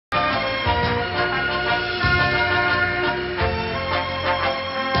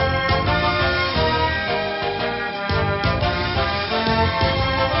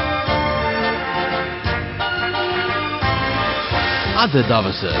අද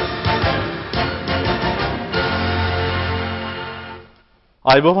දවස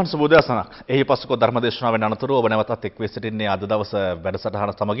ආයුබෝවන් සුබෝදයාසනක්. එහි පසුකෝ ධර්මදේශනාවෙන් අනතුරුව ඔබ නැවතත් එක් වී සිටින්නේ අද දවස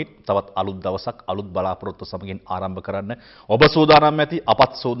වැඩසටහන සමගින් තවත් අලුත් දවසක් අලුත් බලාපොරොත්තු සමගින් ආරම්භ කරන්න. ඔබ සූදානම් ඇති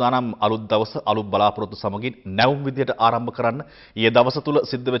අපත් සූදානම් අලුත් දවස අලුත් බලාපොරොත්තු සමගින් නැවුම් විදියට ආරම්භ කරන්න. ඊයේ දවස තුල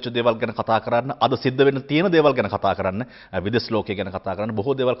සිද්ධ වෙච්ච දේවල් ගැන කතා කරන්න, අද සිද්ධ වෙන්න තියෙන දේවල් ගැන කතා කරන්න, විදේශ ලෝකය ගැන කතා කරන්න,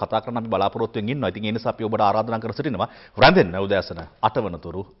 බොහෝ දේවල් කතා කරන්න අපි බලාපොරොත්තුෙන් ඉන්නවා. ඉතින් ඒ නිසා අපි ඔබට ආරාධනා කර සිටිනවා රැඳෙන්න උදෑසන 8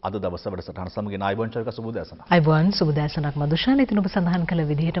 වනතුරු අද දවස වැඩසටහන සමගින් ආයුබෝවන් චරික සුබෝදයාසන. ආයුබෝවන් සුබෝදයාසනක් මදුෂාන. ඉතින් ඔබ සඳහන් කළ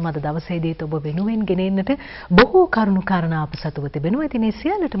විදිහටම අද දවසේදීත් ඔබ වෙනුවෙන් ගෙනෙන්නට බොහෝ කරුණු කාරණා අප සතුව තිබෙනවා. ඉතින් ඒ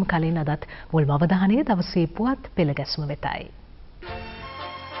සියල්ලටම කලින් අදත් මුල්ම අවධානය දවසේ පුවත් පෙළ ගැස්ම වෙතයි.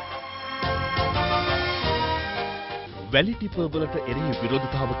 වැලි ටිප වලට එරෙහි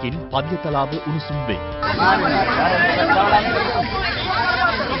විරෝධතාවකින් පද්‍යතලාව උණුසුම් වේ.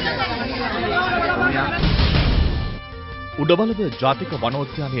 උඩවලව ජාතික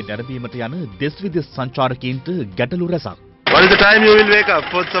වනෝද්‍යානයේ නැරඹීමට යන දෙස් විදෙස් සංචාරකීන්ට ගැටලු රැසක්. What is the time you will wake up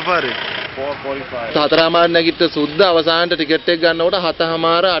for safari? 4:45. 4:00 නැගිට සුද්ධ අවසානට ටිකට් එක ගන්නකොට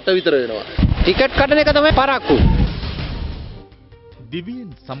 7:00 8 විතර වෙනවා. ටිකට් කඩන එක තමයි පරක්කු. දිව්‍යන්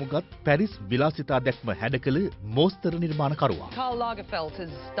සමුගත් පැරිස් විලාසිතා දැක්ම හැඩකළ මෝස්තර නිර්මාණකරුවා. Karl Lagerfeld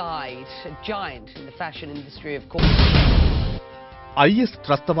has died, a giant in the fashion industry of course. IS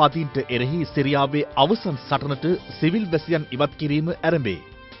ත්‍රස්තවාදීන්ට එරෙහි සිරියාවේ අවසන් සටනට සිවිල් වැසියන් ඉවත් කිරීම ආරම්භේ.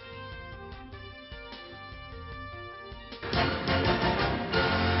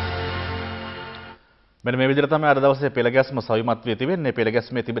 මෙන්න මේ විදිහට තමයි අද දවසේ පෙළගැස්ම සවිමත් වී තිබෙන්නේ.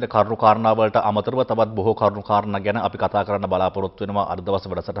 පෙළගැස්මේ තිබෙන කරුණු කාරණා වලට අමතරව තවත් බොහෝ කරුණු කාරණා ගැන අපි කතා කරන්න බලාපොරොත්තු වෙනවා අද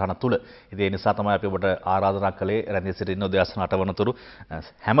දවසේ වැඩසටහන තුල. ඉතින් ඒ නිසා තමයි අපි ඔබට ආරාධනා කළේ රැඳී සිටින්න උදෑසන 8 වනතුරු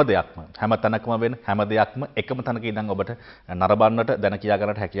හැම දෙයක්ම හැම තැනකම වෙන හැම දෙයක්ම එකම තැනක ඉඳන් ඔබට නරඹන්නට දැන කියා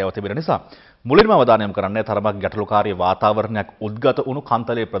ගන්නට හැකියාව තිබෙන නිසා මුලින්ම අවධානය යොමු කරන්නේ තරමක් ගැටලුකාරී වාතාවරණයක් උද්ගත වුණු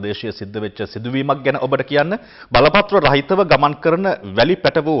කන්තලේ ප්‍රදේශයේ සිද්ධ වෙච්ච සිදුවීමක් ගැන ඔබට කියන්න. බලපත්‍ර රහිතව ගමන් කරන වැලි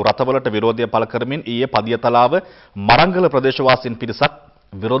පැට වූ රථවලට විරෝධය පළ කරමින් ඊයේ පදියතලාව මරංගල ප්‍රදේශවාසීන් පිරිසක්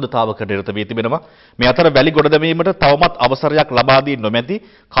විරෝධතාවකට නිරත වී තිබෙනවා. මේ අතර වැලි ගොඩ දැමීමට තවමත් අවසරයක් ලබා දී නොමැති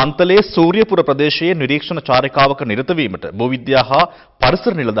කන්තලේ සූර්යපුර ප්‍රදේශයේ නිරීක්ෂණ චාරිකාවක නිරත වීමට භූවිද්‍යා හා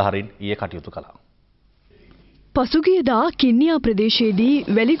පරිසර නිලධාරීන් ඊයේ කටයුතු කළා. පසුගියදා කින්නියා ප්‍රදේශයේදී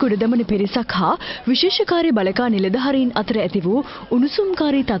වැලි ගොඩ දමන පිරිසක් හා විශේෂකාර්ය බලකා නිලධාරීන් අතර ඇති වූ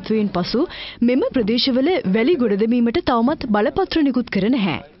උණුසුම්කාරී තත්වයෙන් පසු මෙම ප්‍රදේශවල වැලි ගොඩ දැමීමට තවමත් බලපත්‍ර නිකුත් කර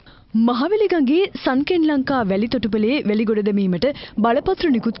නැහැ. මහවැලිගඟේ සන්කෙන් ලංකා වැලි තොටුපළේ වැලි ගොඩ දැමීමට බලපත්‍ර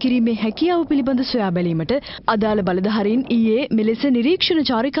නිකුත් කිරීමේ හැකියාව පිළිබඳ සොයා බැලීමට අදාළ බලධාරීන් ඊයේ මෙලෙස නිරීක්ෂණ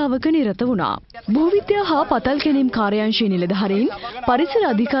චාරිකාවක නිරත වුණා. භූවිද්‍යා හා පතල් කැණීම් කාර්යාංශයේ නිලධාරීන්, පරිසර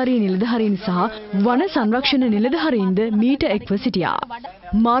අධිකාරී නිලධාරීන් සහ වන සංරක්ෂණ නිලධාරීන්ද මීට එක්ව සිටියා.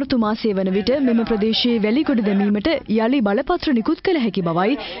 මාර්තු මාසයේ වන විට මෙම ප්‍රදේශයේ වැලි ගොඩ දැමීමට යලි බලපත්‍ර නිකුත් කළ හැකි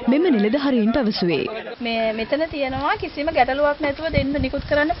බවයි මෙම නිලධාරීන් පැවසුවේ. මෙතන තියෙනවා කිසිම ගැටලුවක් නැතුව දෙන්න නිකුත්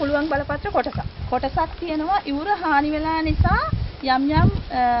කරන්න පුළුවන් බලපත්‍ර කොටසක් තියෙනවා ඉවුර හානි වෙලා නිසා යම්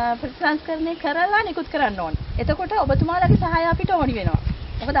ප්‍රතිසංස්කරණය කරලා නිකුත් කරන්න ඕන. එතකොට ඔබතුමාලගේ සහාය අපිට ඕනි වෙනවා.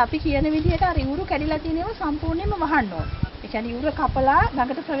 මොකද අපි කියන විදිහට අර ඉවුරු කැඩිලා තියෙනවා සම්පූර්ණයෙන්ම වහන්න ඕන. ඒ කියන්නේ ඉවුර කපලා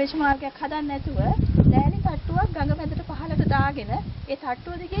ගඟට ප්‍රවේශ මාර්ගයක් හදන්න නැතුව දැලි තට්ටුවක් ගඟ මැදට පහළට දාගෙන ඒ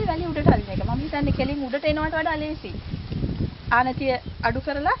තට්ටුව දිගේ වැලි උඩට අදින එක. මම හිතන්නේ කෙලින් උඩට එනවට වඩා ලේසි. ආනතිය අඩු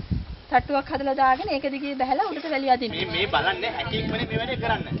කරලා තට්ටුවක් හදලා දාගෙන ඒක දිගේ බහැලා උඩට වැලි අදින්න. මේ බලන්නේ හැකියික්මනේ මේ වැඩේ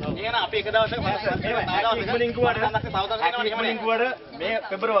කරන්න. ඒ කියන අපි එක දවසක මේ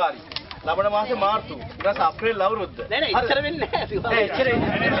පෙබරවාරි ලබන මාසේ මාර්තු ඊට පස්සේ අප්‍රේල් අවුරුද්ද නෑ නෑ ඉච්චර වෙන්නේ නෑ ඉච්චර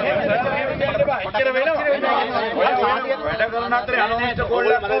වැඩ කරන අතරේ අනෝමත කෝල්ල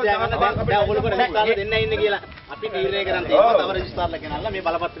දැන් ඔයගොල්ලෝ කරන්නේ කාලා දෙන්න ඉන්නේ කියලා අපි තීරණය කරන් තියෙනවා තව රෙජිස්ටර්ලා ගෙනල්ලා මේ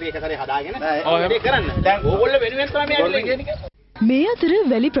බලපත්‍රය එක කරේ හදාගෙන වැඩේ කරන්න දැන් ඕගොල්ලෝ වෙනුවෙන් තමයි මේ ඇවිල්ලා මේ අතර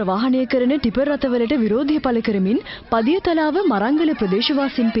වැලි ප්‍රවාහනය කරන ටිපර් රථවලට විරෝධය පළ කරමින් පදියතලාව මරංගල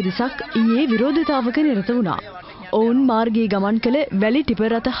ප්‍රදේශවාසීන් පිරිසක් ඊයේ විරෝධතාවක නිරත වුණා. ඔවුන් මාර්ගයේ ගමන් කළ වැලි ටිපර්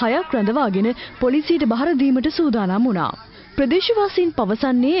රථ 6ක් රඳවාගෙන පොලිසියට බහර දීමට සූදානම් වුණා. ප්‍රදේශවාසීන්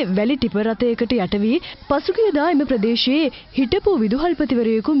පවසන්නේ වැලි ටිපර් රථයකට යට වී පසුගියදා එම ප්‍රදේශයේ හිටපු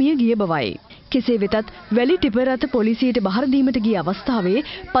විදුහල්පතිවරයෙකු මිය ගිය බවයි. කෙසේ වෙතත් වැලි ටිපර් රථ පොලිසියට බහර දීමට ගිය අවස්ථාවේ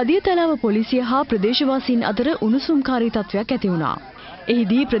පදියතලාව පොලිසිය හා ප්‍රදේශවාසීන් අතර උණුසුම්කාරී තත්වයක් ඇති වුණා.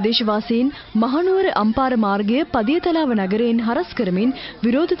 එහිදී ප්‍රදේශවාසීන් මහනුවර අම්පාර මාර්ගය පදියතලාව නගරයෙන් හරස් කරමින්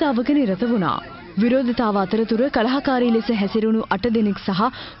විරෝධතාවක නිරත වුණා. විරෝධතාව අතරතුර කලහකාරී ලෙස හැසිරුණු 8 දෙනෙක් සහ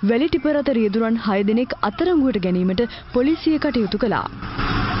වැලි ටිපර් රථ රියදුරන් 6 දෙනෙක් අත්අඩංගුවට ගැනීමට පොලිසිය කටයුතු කළා.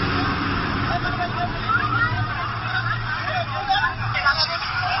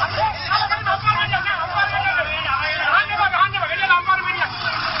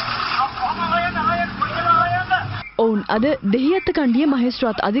 ඔවුන් අද දෙහිඅත්ත කණ්ඩිය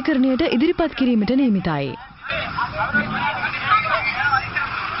මහේස්ත්‍රාත් අධිකරණයට ඉදිරිපත් කිරීමට නියමිතයි.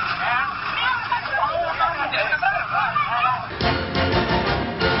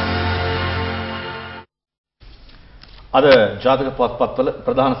 අද ජාතක පුවත්පත්වල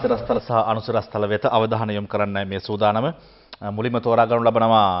ප්‍රධාන සිරස්තල සහ අනුසිරස්තල වෙත අවධානය යොමු කරන්නයි මේ සූදානම. මුලින්ම තෝරා ගන්නු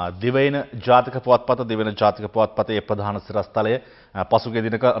ලබනවා දිවයින ජාතක පුවත්පත. දිවයින ජාතක පුවත්පතේ ප්‍රධාන සිරස්තලය පසුගිය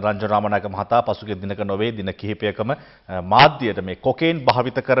දිනක රංජන රාමනායක මහතා පසුගිය දිනක නොවේ දින කිහිපයකම මාධ්‍යයට මේ කොකේන්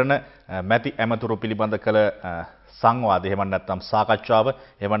භාවිත කරන මැති ඇමතුරු පිළිබඳ කළ සංවාදය එහෙම නැත්නම් සාකච්ඡාව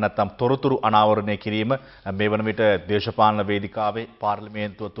එහෙම නැත්නම් තොරතුරු අනාවරණය කිරීම මේ වන විට දේශපාලන වේදිකාවේ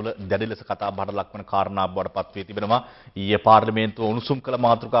පාර්ලිමේන්තුව තුළ දැඩි ලෙස කතා බහට ලක්වන කාරණා බවට පත් වී තිබෙනවා. ඊයේ පාර්ලිමේන්තුව උණුසුම් කළ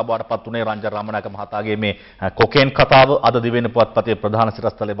මාතෘකා බවට පත් වුණේ රංජන රාමනායක මහතාගේ මේ කොකේන් කතාව. අද දිවෙන පුවත්පතේ ප්‍රධාන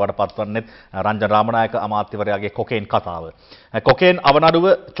සිරස්තලයේ බවට පත්වන්නේ රංජන රාමනායක අමාත්‍යවරයාගේ කොකේන් කතාව. කොකේන් අවනඩුව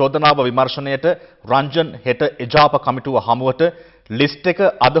චෝදනාව විමර්ශනයට රංජන් හෙට එජාප කමිටුව හමුවට ලිස්ට් එක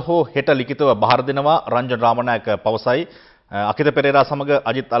අද හෝ හෙට ලිඛිතව බහර දෙනවා රංජන රාමනායක පවසයි. අකිත පෙරේරා සමග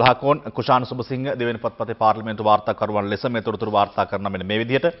අජිත් අල්හකෝන් කුෂාන් සුබසිංහ දෙවෙනි පත්පතේ පාර්ලිමේන්තු වාර්තාකරුවන් ලෙස මේ තොරතුරු වාර්තා කරන මෙන්න මේ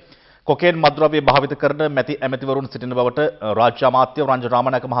විදිහට කොකේන් මද්ද්‍රව්‍ය භාවිත කරන මැති ඇමතිවරුන් සිටින බවට රාජ්‍ය අමාත්‍ය රංජන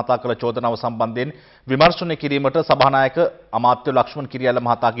රාමනායක මහතා කළ චෝදනාව සම්බන්ධයෙන් විමර්ශනය කිරීමට සභානායක අමාත්‍ය ලක්ෂ්මන් කිරියල්ල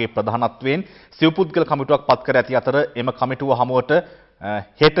මහතාගේ ප්‍රධානත්වයෙන් සිව් පුද්ගල කමිටුවක් පත් කර ඇති අතර එම කමිටුව හමුවට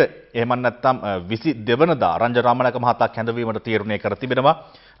හෙට එහෙම නැත්නම් 22 වෙනිදා රංජන රාමනායක මහතා කැඳවීමට තීරණය කර තිබෙනවා.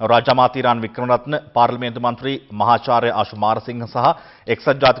 රාජ්‍ය අමාත්‍ය රාන් වික්‍රමරත්න පාර්ලිමේන්තු මන්ත්‍රී මහාචාර්ය ආශු මාරසිංහ සහ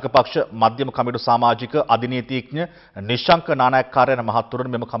එක්සත් ජාතික පක්ෂ මධ්‍යම කමිටු සමාජික අධිනීතිඥ නිශ්ශංක නානායක්කාරයන් මහත්වරුන්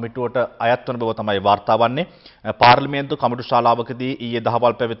මෙම කමිටුවට අයත් වන බව තමයි වාර්තා වන්නේ. පාර්ලිමේන්තු කමිටු ශාලාවකදී ඊයේ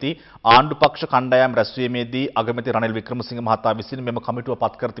දහවල් පැවති ආණ්ඩු පක්ෂ කණ්ඩායම් රැස්වීමේදී අගමැති රනිල් වික්‍රමසිංහ මහතා විසින් මෙම කමිටුව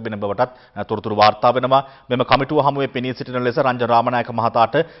පත් කර තිබෙන බවටත් තොරතුරු වාර්තා වෙනවා. මෙම කමිටුව හමුවේ පෙනී සිටින ලෙස රංජන රාමනායක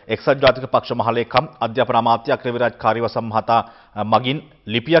මහතාට එක්සත් ජාතික පක්ෂ මහලේකම් අධ්‍යාපන අමාත්‍ය අක්‍රවිරාජ් කාර්යවසම් මහතා මගින්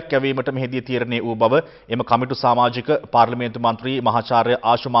ලිපියක් යැවීමට මෙහිදී තීරණය වූ බව එම කමිටු සමාජික පාර්ලිමේන්තු මන්ත්‍රී මහාචාර්ය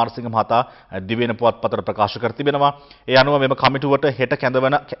ආශු මාරසිංහ මහතා දිවෙන පුවත්පතට ප්‍රකාශ කර තිබෙනවා. ඒ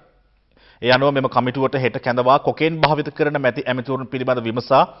අනුව මෙම කමිටුවට හෙට කැඳවා කොකේන් භාවිත කරන මැති ඇමතිවරුන් පිළිබඳ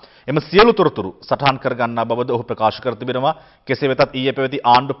විමසා එම සියලු තොරතුරු සටහන් කර ගන්නා බවද ඔහු ප්‍රකාශ කර තිබෙනවා. කෙසේ වෙතත් ඊයේ පැවති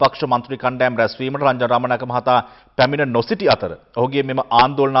ආණ්ඩු පක්ෂ මන්ත්‍රී කණ්ඩායම් රැස්වීමට රංජන රාමනායක මහතා පැමිණ නොසිටි අතර ඔහුගේ මෙම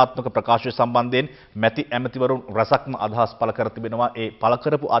ආందోලනාත්මක ප්‍රකාශය සම්බන්ධයෙන් මැති ඇමතිවරුන් රැසක්ම අදහස් පළ කර තිබෙනවා. ඒ පළ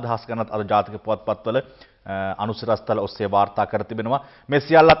කරපු අදහස් ගැනත් අද ජාතික පුවත්පත්වල අනුසිරස්තල ඔස්සේ වාර්තා කර තිබෙනවා. මේ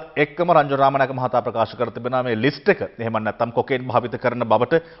සියල්ලත් එක්කම රංජන රාමනායක මහතා ප්‍රකාශ කර තිබෙනවා මේ ලිස්ට් එක එහෙම නැත්නම් කොකේන් භාවිත කරන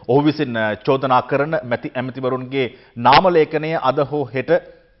බවට ඔහු විසින් චෝදනා කරන මැති ඇමතිවරුන්ගේ නාම ලේඛනය අද හෝ හෙට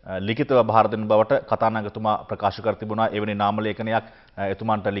ලිඛිතව බහර දෙන බවට කතානායකතුමා ප්‍රකාශ කර තිබුණා. එවැනි නාම ලේඛනයක්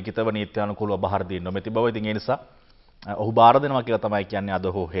එතුමන්ට ලිඛිතව නීත්‍යානුකූලව බහර දී නොමැති බව. ඉතින් ඒ නිසා ඔහු බාර දෙනවා කියලා තමයි කියන්නේ අද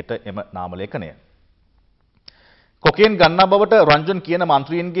හෝ හෙට එම නාම ලේඛනය. කොකේන් ගන්නා බවට රංජන් කියන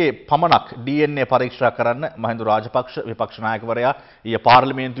මන්ත්‍රීන්ගේ පමණක් DNA පරීක්ෂා කරන්න මහින්ද රාජපක්ෂ විපක්ෂ නායකවරයා ඊයේ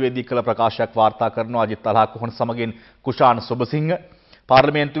පාර්ලිමේන්තුවේදී කළ ප්‍රකාශයක් වාර්තා කරනවා. අජිත් අල්හකෝන් සමගින් කුෂාන් සුබසිංහ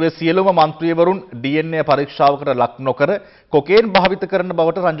පාර්ලිමේන්තුවේ සියලුම මන්ත්‍රීවරුන් DNA පරීක්ෂාවකට ලක් නොකර කොකේන් භාවිත කරන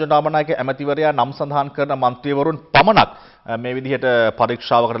බවට රංජන රාමනායක ඇමතිවරයා නම් සඳහන් කරන මන්ත්‍රීවරුන් පමණක් මේ විදිහට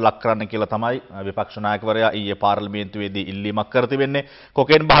පරීක්ෂාවකට ලක් කරන්න කියලා තමයි විපක්ෂ නායකවරයා ඊයේ පාර්ලිමේන්තුවේදී ඉල්ලීමක් කර තිබෙන්නේ.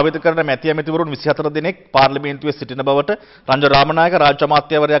 කොකේන් භාවිත කරන මැති ඇමතිවරුන් 24 දෙනෙක් පාර්ලිමේන්තුවේ සිටින බවට රංජන රාමනායක රාජ්‍ය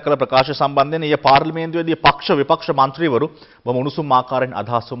අමාත්‍යවරයා කළ ප්‍රකාශය සම්බන්ධයෙන් ඊයේ පාර්ලිමේන්තුවේදී පක්ෂ විපක්ෂ මන්ත්‍රීවරු බොහොම උණුසුම් ආකාරයෙන්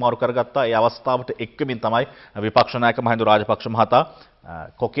අදහස් සුමාරු කරගත්තා. ඒ අවස්ථාවට එක්කමින් තමයි විපක්ෂ නායක මහින්ද රාජපක්ෂ මහතා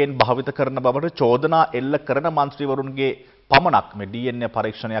කොකේන් භාවිත කරන බවට චෝදනා එල්ල කරන මන්ත්‍රීවරුන්ගේ පමණක් මේ DNA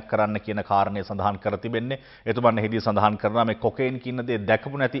පරීක්ෂණයක් කරන්න කියන කාරණය සඳහන් කර තිබෙන්නේ. එතුමන් එහිදී සඳහන් කරනවා මේ කොකේන් කියන දේ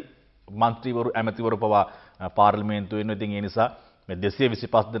දැකපු නැති මන්ත්‍රීවරු ඇමතිවරු පවා පාර්ලිමේන්තුවේ ඉන්න. ඉතින් ඒ නිසා මේ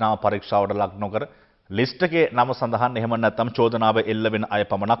 225 දෙනාම පරීක්ෂාවට ලක් නොකර ලිස්ට් එකේ නම සඳහන් එහෙම නැත්නම් චෝදනාව එල්ල වෙන අය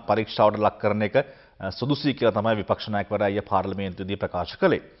පමණක් පරීක්ෂාවට ලක් කරන එක සුදුසුයි කියලා තමයි විපක්ෂ නායකවරයා ඊයේ පාර්ලිමේන්තුවේදී ප්‍රකාශ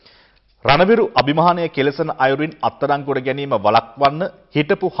කළේ. රණවිරු අභිමානය කෙලසන අයුරින් අත්අඩංගුවට ගැනීම වළක්වන්න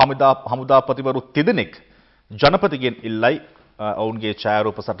හිටපු හමුදාපතිවරු 3 දෙනෙක් ජනපතිගෙන් ඉල්ලයි. ඔවුන්ගේ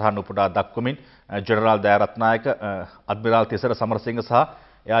ඡායාරූප සටහන් උපුටා දක්වමින් ජෙනරාල් දයාරත්නායක අඩ්මිරාල් තිසර සමරසිංහ සහ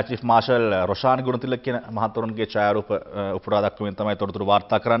එයා චීෆ් මාර්ෂල් රොෂාන් ගුණතිලක කියන මහතුරුන්ගේ ඡායාරූප උපුටා දක්වමින් තමයි තොරතුරු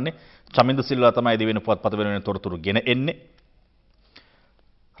වාර්තා කරන්නේ. චමින්ද සිල්වා තමයි දිවෙන පුවත්පත වෙනුවෙන් තොරතුරු ගෙන එන්නේ.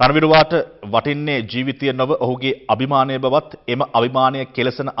 රණවිරුවාට වටින්නේ ජීවිතය නොව ඔහුගේ අභිමානය බවත් එම අභිමානය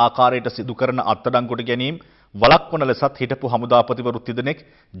කෙලසන ආකාරයට සිදු කරන අත්අඩංගුවට ගැනීම වළක්වන ලෙසත් හිටපු හමුදාපතිවරු 3 දෙනෙක්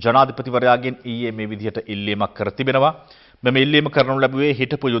ජනාධිපතිවරයාගෙන් ඊයේ මේ විදිහට ඉල්ලීමක් කර තිබෙනවා. මෙම ඉල්ලීම කරනු ලැබුවේ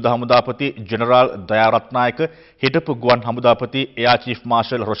හිටපු යුද හමුදාපති ජෙනරාල් දයාරත්නායක, හිටපු ගුවන් හමුදාපති එයා චීෆ්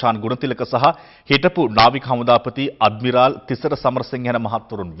මාර්ෂල් රොෂාන් ගුණතිලක සහ හිටපු නාවික හමුදාපති අඩ්මිරාල් තිසර සමරසිංහ යන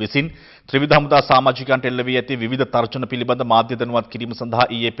මහත්වරුන් විසින් ත්‍රිවිධ හමුදා සමාජිකයන්ට එල්ල වී ඇති විවිධ තර්ජන පිළිබඳ මාධ්‍ය දැනුවත් කිරීම සඳහා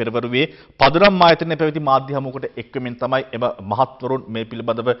ඊයේ පෙරවරුවේ පදුරම් ආයතනයේ පැවති මාධ්‍ය හමුවකට එක්වමින් තමයි එම මහත්වරුන් මේ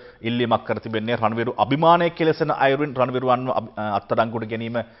පිළිබඳව ඉල්ලීමක් කර තිබෙන්නේ. රණවිරු අභිමානය කෙලෙසන අයුරින් රණවිරුවන්ව අත්අඩංගුවට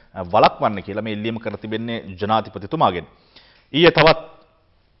ගැනීම වළක්වන්න කියලා මේ ඉල්ලීම කර තිබෙන්නේ ජනාධිපතිතුමාගෙන්. ඊයේ තවත්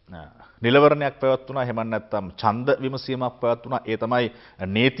නිලවරණයක් පැවැත්වුණා. එහෙම නැත්නම් ඡන්ද විමසීමක් පැවැත්වුණා. ඒ තමයි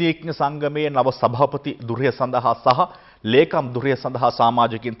නීතිඥ සංගමයේ නව සභාපති ධුරය සඳහා සහ ලේකම් ධුරය සඳහා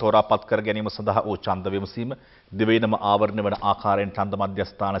සමාජිකින් තෝරාපත් කර ගැනීම සඳහා වූ ඡන්ද විමසීම. දිවයිනම ආවරණය වන ආකාරයෙන් ඡන්ද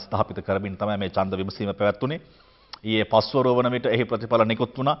මධ්‍යස්ථාන ස්ථාපිත කරමින් තමයි මේ ඡන්ද විමසීම පැවැත්වුණේ. ඊයේ පස්වරුව වන විට එහි ප්‍රතිඵල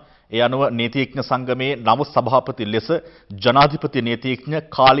නිකුත් වුණා. ඒ අනුව නීතිඥ සංගමයේ නව සභාපති ලෙස ජනාධිපති නීතිඥ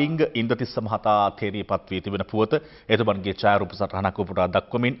කාලිංග ඉන්දතිස්ස මහතා තේරීපත් වී තිබෙන පුවත එතුමන්ගේ ඡායාරූප සටහනක් උපුටා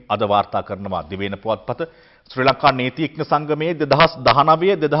දක්වමින් අද වාර්තා කරනවා දිවයින පුවත්පත. ශ්‍රී ලංකා නීතිඥ සංගමයේ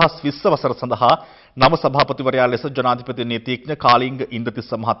 2019-2020 වසර සඳහා නව සභාපතිවරයා ලෙස ජනාධිපති නීතිඥ කාලිංග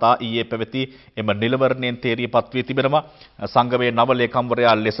ඉන්දතිස්ස මහතා ඊයේ පැවති එම නිලවරණයෙන් තේරීපත් වී තිබෙනවා. සංගමයේ නව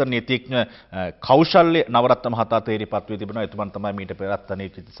ලේකම්වරයා ලෙස නීතිඥ කෞශල්‍ය නවරත්න මහතා තේරීපත් වී තිබෙනවා. එතුමන් තමයි මීට පෙරත්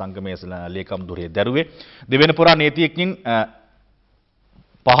නීතිඥ සංගමයේ ලේකම් ධුරය දැරුවේ. දෙවෙනි පුරා නීතිඥයින්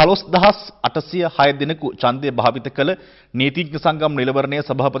 15806 දිනක ඡන්දය භාවිත කළ නීතිඥ සංගම් නිලවරණයේ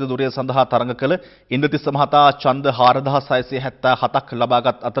සභාපති ධුරය සඳහා තරඟ කළ ඉන්දතිස්ස මහතා ඡන්ද 4677ක්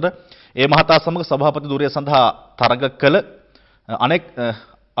ලබාගත් අතර ඒ මහතා සමග සභාපති ධුරය සඳහා තරඟ කළ අනෙක්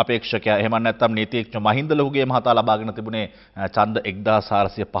අපේක්ෂකයා එහෙම නැත්නම් නීතිඥ මහින්ද ලහුගේ මහතා ලබාගෙන තිබුණේ ඡන්ද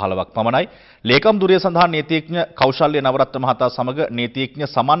 1415ක් පමණයි. ලේකම් ධුරය සඳහා නීතිඥ කෞශල්‍ය නවරත්න මහතා සමග නීතිඥ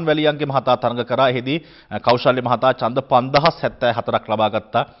සමන් වැලියන්ගේ මහතා තරඟ කරා. එහිදී කෞශල්‍ය මහතා ඡන්ද 5074ක් ලබා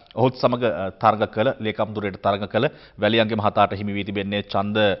ගත්තා. ඔහුත් සමග තරඟ කළ ලේකම් ධුරයට තරඟ කළ වැලියන්ගේ මහතාට හිමි වී තිබෙන්නේ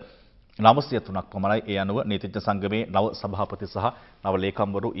ඡන්ද 903ක් පමණයි. ඒ අනුව නීතිඥ සංගමේ නව සභාපති සහ නව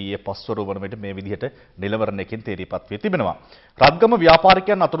ලේකම්වරු ඊයේ පස්වරු වන විට මේ විදිහට නිලවරණයකින් තේරීපත් වී තිබෙනවා. රත්ගම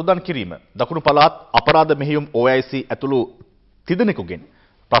ව්‍යාපාරිකයන් අතුරුදන් කිරීම දකුණු පළාත් අපරාධ මෙහෙයුම් OIC ඇතුළු තිදෙනෙකුගෙන්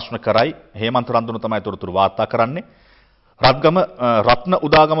ප්‍රශ්න කරයි හේමන්ත රන්දුන තමයි තොරතුරු වාර්තා කරන්නේ. රත්ගම රත්න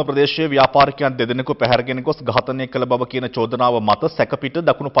උදාගම ප්‍රදේශයේ ව්‍යාපාරිකයන් දෙදෙනෙකු පැහැරගෙන ගොස් ඝාතනය කළ බව කියන චෝදනාව මත සැකපිට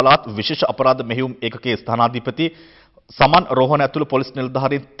දකුණු පළාත් විශේෂ අපරාධ මෙහෙයුම් ඒකකයේ ස්ථානාධිපති සමන් රෝහණ ඇතුළු පොලිස්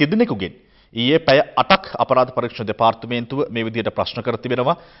නිලධාරීන් තිදෙනෙකුගෙන් ඊයේ පැය 8ක් අපරාධ පරීක්ෂණ දෙපාර්තමේන්තුව මේ විදිහට ප්‍රශ්න කර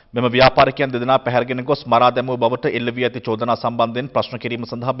තිබෙනවා. මෙම ව්‍යාපාරිකයන් දෙදෙනා පැහැරගෙන ගොස් මරා දැමුව බවට එල්ල වී ඇති චෝදනා සම්බන්ධයෙන් ප්‍රශ්න කිරීම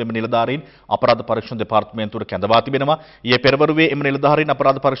සඳහා මෙම නිලධාරීන් අපරාධ පරීක්ෂණ දෙපාර්තමේන්තුවට කැඳවා තිබෙනවා. ඊයේ පෙරවරුවේ එම නිලධාරීන්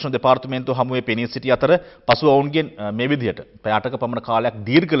අපරාධ පරීක්ෂණ දෙපාර්තමේන්තුව හමුවේ පෙනී සිටි අතර පසුව ඔවුන්ගෙන් මේ විදිහට පැය 8ක පමණ කාලයක්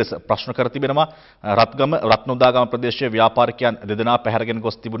දීර්ඝ ලෙස ප්‍රශ්න කර තිබෙනවා. රත්ගම රත්නෝදාගම ප්‍රදේශයේ ව්‍යාපාරිකයන් දෙදෙනා පැහැරගෙන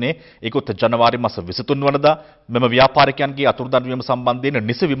ගොස් තිබුණේ ඉකුත් ජනවාරි මාස 23 වනදා. මෙම ව්‍යාපාරිකයන්ගේ අතුරුදන් වීම සම්බන්ධයෙන්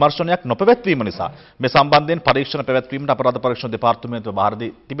නිසි විමර්ශනයක් නොපැවැත්වීම නිසා මේ සම්බන්ධයෙන් පරීක්ෂණ පැවැත්වීමට අපරාධ පරීක්ෂණ දෙපාර්තමේන්තුව බාර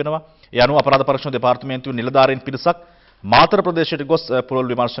දී තිබෙනවා. ඒ අනුව අපරාධ පරීක්ෂණ දෙපාර්තමේන්තුවේ නිලධාරීන් පිරිසක් මාතර ප්‍රදේශයට ගොස් පුළුල්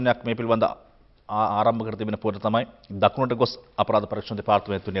විමර්ශනයක් මේ පිළිබඳ ආරම්භ කර තිබෙන පොත තමයි දකුණට ගොස් අපරාධ පරීක්ෂණ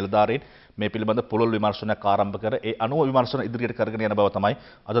දෙපාර්තමේන්තුවේ නිලධාරීන් මේ පිළිබඳ පුළුල් විමර්ශනයක් ආරම්භ කර ඒ අනුව විමර්ශන ඉදිරියට කරගෙන යන බව තමයි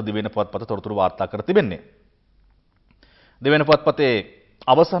අද දිවෙන පුවත්පත තොරතුරු වාර්තා කර තිබෙන්නේ. දිවෙන පුවත්පතේ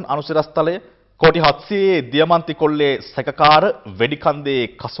අවසන් අනුශාසනස්ථලය කෝටි 700 දියමන්ති කොල්ලේ සැකකාර වෙඩිකන්දේ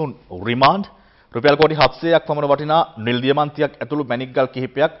කසුන් රිමාන්ඩ් රුපියල් කෝටි 700ක් පමණ වටිනා නිල් දියමන්තියක් ඇතුළු මැණික්ගල්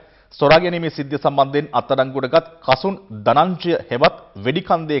කිහිපයක් සොරා ගැනීමේ සිද්ධිය සම්බන්ධයෙන් අත්අඩංගුවටගත් කසුන් ධනංජය හෙවත්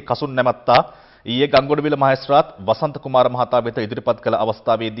වෙඩිකන්දේ කසුන් නැමැත්තා ඊයේ ගංගොඩවිල මහේස්ත්‍රාත් වසන්ත කුමාර මහතා වෙත ඉදිරිපත් කළ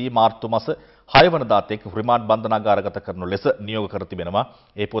අවස්ථාවේදී මාර්තු මාස 6 වනදා තෙක් රිමාන්ඩ් බන්ධනාගාරගත කරනු ලෙස නියෝග කර තිබෙනවා.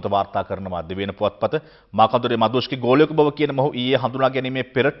 ඒ පොත වාර්තා කරනවා දිවෙන පුවත්පත. මාකන්දුරේ මදුෂ්කි ගෝලයක බව කියන මොහු ඊයේ හඳුනා ගැනීමේ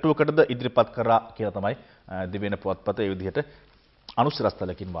පෙරට්ටුවකටද ඉදිරිපත් කරා කියලා තමයි දිවෙන පුවත්පත ඒ විදිහට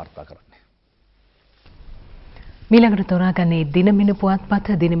අනුශාසනස්ථලකින් වාර්තා කරන්නේ. මීළඟට තෝරාගන්නේ දිනමින පුවත්පත.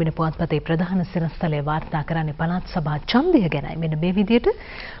 දිනමින පුවත්පතේ ප්‍රධාන සිරස්තලයේ වාර්තා කරන්නේ පළාත් සභා ඡන්දය ගැනයි. මෙන්න මේ විදිහට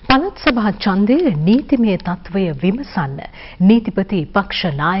පළාත් සභා ඡන්දයේ නීතිමය තත්වය විමසන්න නීතිපති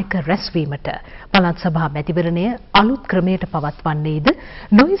පක්ෂ නායක රැස්වීමට පළාත් සභා මැතිවරණය අලුත් ක්‍රමයට පවත්වන්නේද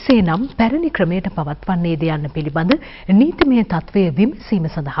නොයසේ නම් පැරණි ක්‍රමයට පවත්වන්නේද යන්න පිළිබඳ නීතිමය තත්වය විමසීම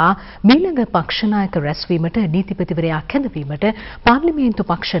සඳහා මීළඟ පක්ෂ නායක රැස්වීමට නීතිපතිවරයා කැඳවීමට පාර්ලිමේන්තු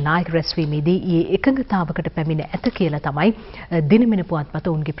පක්ෂ නායක රැස්වීමේදී ඊයේ එකඟතාවකට පැමිණ නැත කියලා තමයි දිනමින පුවත්පත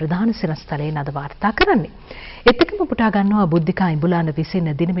උන්ගේ ප්‍රධාන සිරස්තලයෙන් අද වාර්තා කරන්නේ. එතකම පුටා ගන්නවා බුද්ධිකා ඉඹුලාන විසින්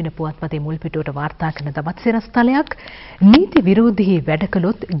දිනමින පුවත්පතේ මුල් පිටුවට වාර්තා කරන තවත් සිරස්තලයක් නීති විරෝධී වැඩ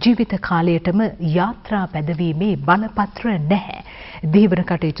කළොත් ජීවිත කාලයටම යාත්‍රා පැදවීමේ බලපත්‍ර නැහැ. දීවර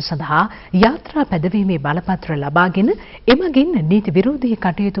කටයුතු සඳහා යාත්‍රා පැදවීමේ බලපත්‍ර ලබාගෙන එමගින් නීති විරෝධී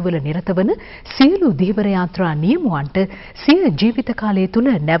කටයුතු වල නිරත වන සියලු දීවර යාත්‍රා නියමුවන්ට සිය ජීවිත කාලය තුල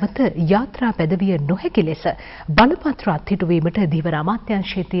නැවත යාත්‍රා පැදවිය නොහැකි ලෙස බලපත්‍ර අත්හිටුවීමට දීවර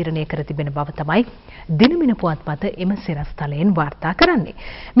අමාත්‍යාංශය තීරණය කර තිබෙන බව තමයි දිනමින පුවත්පත එම සිරස්තලයෙන් වාර්තා කරන්නේ.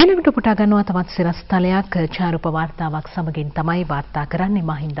 මෙලෙවට පුටා ගන්නවා තවත් සිරස්තලයක් චාරුප වාර්තාවක් සමගින් තමයි වාර්තා කරන්නේ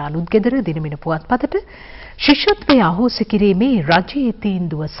මහින්ද අලුත්ගෙදර දිනමින පුවත්පතට ශිෂ්‍යත්වය අහෝසි කිරීමේ රජයේ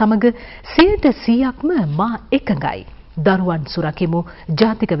තීන්දුව සමග 100%ක්ම මා එකඟයි. දරුවන් සුරකිමු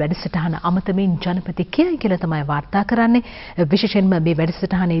ජාතික වැඩසටහන අමතමින් ජනපති කියයි කියලා තමයි වාර්තා කරන්නේ. විශේෂයෙන්ම මේ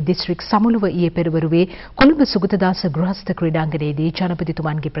වැඩසටහනේ දිස්ත්‍රික් සමුළුව ඊයේ පෙරවරුවේ කොළඹ සුගතදාස ගෘහස්ත ක්‍රීඩාංගණයේදී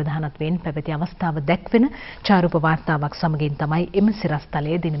ජනපතිතුමන්ගේ ප්‍රධානත්වයෙන් පැවති අවස්ථාව දැක්වෙන චාරුප වාර්තාවක් සමගින් තමයි එම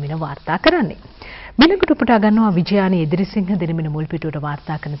සිරස්තලයේ දිනමින වාර්තා කරන්නේ. මිලකට පුටා ගන්නවා විජයානි එදිරිසිංහ දිනමින මුල් පිටුවට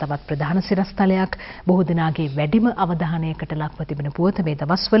වාර්තා කරන තවත් ප්‍රධාන සිරස්තලයක් බොහෝ දෙනාගේ වැඩිම අවධානයකට ලක්ව තිබෙන පුවත මේ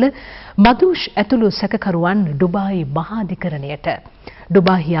දවස්වල මදුෂ් ඇතුළු සැකකරුවන් ඩුබායි මහාධිකරණයට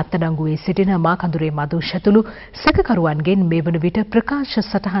ඩුබායි අත්අඩංගුවේ සිටින මාකඳුරේ මදුෂ් ඇතුළු සැකකරුවන්ගෙන් මේ වන විට ප්‍රකාශ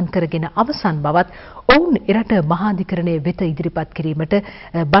සටහන් කරගෙන අවසන් බවත් ඔවුන් එරට මහාධිකරණය වෙත ඉදිරිපත් කිරීමට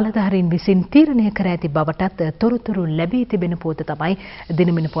බලධාරීන් විසින් තීරණය කර ඇති බවටත් තොරතුරු ලැබී තිබෙන පුවත තමයි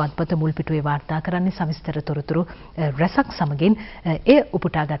දිනමින පුවත්පත මුල් පිටුවේ වාර්තා කරන්නේ. සවිස්තර තොරතුරු රැසක් සමගින් එය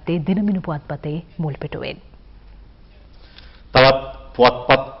උපුටාගත්තේ දිනමින පුවත්පතේ මුල් පිටුවෙන්. තවත්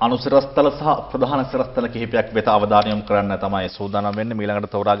පුවත්පත් අනුසිරස්තල සහ ප්‍රධාන සිරස්තල කිහිපයක් වෙත අවධානය යොමු කරන්න තමයි සූදානම් වෙන්නේ.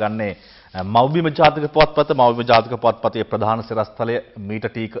 ඊළඟට තෝරාගන්නේ මව්බිම ජාතික පුවත්පත. මව්බිම ජාතික පුවත්පතේ ප්‍රධාන සිරස්තලය මීට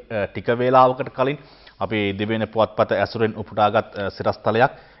ටික වේලාවකට කලින් අපේ දිවෙන පුවත්පත ඇසුරෙන් උපුටාගත්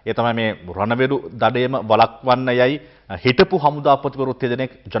සිරස්තලයක්. ඒ තමයි මේ රණවිරු දඩේම වළක්වන්න යයි හිටපු හමුදාපතිවරු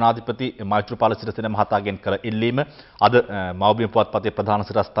දෙදෙනෙක් ජනාධිපති මෛත්‍රීපාල සිරිසේන මහතාගෙන් කළ ඉල්ලීම අද මව්බිම පුවත්පතේ ප්‍රධාන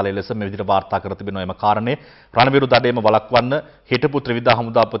සිරස්තලයේ ලෙස මේ විදිහට වාර්තා කර තිබෙනවා. එම කාරණේ රණවිරු දඩේම වළක්වන්න හිටපු ත්‍රිවිධ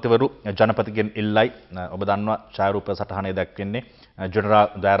හමුදාපතිවරු ජනපතිගෙන් ඉල්ලයි. ඔබ දන්නවා ඡායාරූප සටහනේ දැක්වෙන්නේ ජෙනරාල්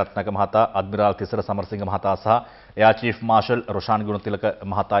දයාරත්නක මහතා, අද්මිරාල් තිසර සමරසිංහ මහතා සහ එයා චීෆ් මාර්ෂල් රොෂාන් ගුණතිලක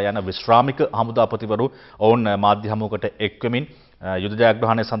මහතා යන විශ්‍රාමික හමුදාපතිවරු ඔවුන් මාධ්‍ය හමුවකට එක්වෙමින් යුද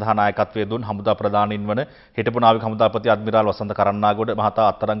ජයග්‍රහණය සඳහා නායකත්වයේ දුන් හමුදා ප්‍රධානීන් වන හිටපු නාවික හමුදාපති අද්මිරාල් වසන්ත කරන්නාගොඩ මහතා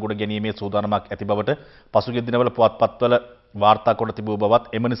අත්අඩංගුවට ගැනීමේ සූදානමක් ඇති බවට පසුගිය දිනවල පුවත්පත්වල වාර්තා කොට තිබූ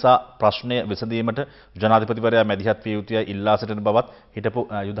බවත් එම නිසා ප්‍රශ්නය විසඳීමට ජනාධිපතිවරයා මැදිහත් විය යුතුයි ඉල්ලා සිටින බවත් හිටපු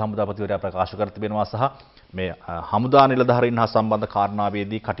යුද හමුදාපතිවරයා ප්‍රකාශ කර තිබෙනවා සහ මේ හමුදා නිලධාරීන් හා සම්බන්ධ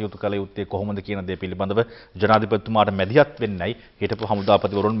කාරණාවේදී කටයුතු කළ යුත්තේ කොහොමද කියන දේ පිළිබඳව ජනාධිපතිතුමාට මැදිහත් වෙන්නයි හිටපු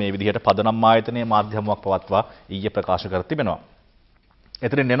හමුදාපතිවරුන් මේ විදිහට පදනම් ආයතනයේ මාධ්‍යමයක් පවත්වා ඊයේ ප්‍රකාශ කර තිබෙනවා.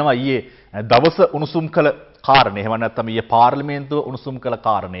 එතනින් එනවා ඊයේ දවස උණුසුම් කළ කාරණේ. එහෙම නැත්නම් ඊයේ පාර්ලිමේන්තුව උණුසුම් කළ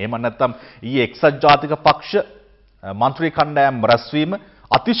කාරණේ. එහෙම නැත්නම් ඊයේ එක්සත් ජාතික පක්ෂ මන්ත්‍රී කණ්ඩායම් රැස්වීම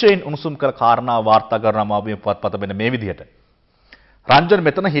අතිශයින් උණුසුම් කළ කාරණා වාර්තා කරන මාධ්‍ය පුවත්පත වෙන මේ විදිහට. රංජන්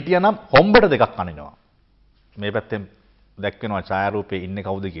මෙතන හිටියනම් හොම්බට දෙකක් අනිනවා. මේ පැත්තෙන් දැක්වෙනවා ඡායාරූපේ ඉන්නේ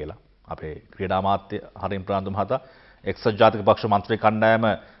කවුද කියලා. අපේ ක්‍රීඩා අමාත්‍ය හරින් ප්‍රනාන්දු මහතා එක්සත් ජාතික පක්ෂ මන්ත්‍රී කණ්ඩායම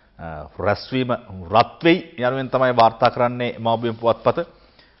රැස්වීම රත් වෙයි යනුවෙන් තමයි වාර්තා කරන්නේ මව්බිම පුවත්පත.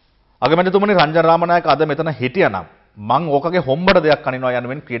 අගමැතිතුමනි රංජන් රාමනායක අද මෙතන හිටියනම් මං ඕකගේ හොම්බට දෙයක් අනිනවා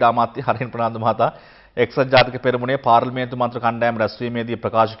යනුවෙන් ක්‍රීඩා අමාත්‍ය හරින් ප්‍රනාන්දු මහතා එක්සත් ජාතික පෙරමුණේ පාර්ලිමේන්තු මන්ත්‍රී කණ්ඩායම් රැස්වීමේදී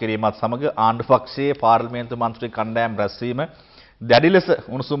ප්‍රකාශ කිරීමත් සමග ආණ්ඩු පක්ෂයේ පාර්ලිමේන්තු මන්ත්‍රී කණ්ඩායම් රැස්වීම දැඩි ලෙස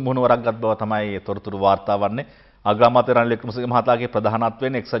උණුසුම් මුහුණුවරක් ගත් බව තමයි තොරතුරු වාර්තා වන්නේ. අග්‍රාමාත්‍ය රනිල් වික්‍රමසිංහ මහතාගේ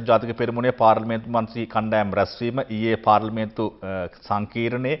ප්‍රධානත්වයෙන් එක්සත් ජාතික පෙරමුණේ පාර්ලිමේන්තු මන්ත්‍රී කණ්ඩායම් රැස්වීම ඊයේ පාර්ලිමේන්තු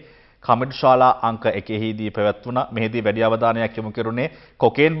සංකීර්ණයේ කමිටු ශාලා අංක 1 පැවැත්වුණා. මෙහිදී වැඩි අවධානයක් යොමු කෙරුණේ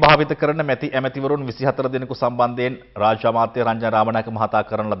කොකේන් භාවිත කරන මැති ඇමතිවරුන් 24 දෙනෙකු සම්බන්ධයෙන් රාජ්‍ය අමාත්‍ය රංජන් රාමනායක මහතා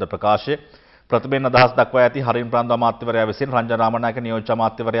කරන ලද ප්‍රකාශය ප්‍රථමයෙන් අදහස් දක්වා ඇති හරින් ප්‍රාන්ත අමාත්‍යවරයා විසින් රංජන් රාමනායක නියෝජ්‍ය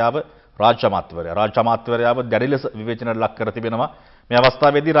අමාත්‍යවරයාව රාජ්‍ය අමාත්‍යවරයාව දැඩි ලෙස විවේචනයට ලක් කර තිබෙනවා. මේ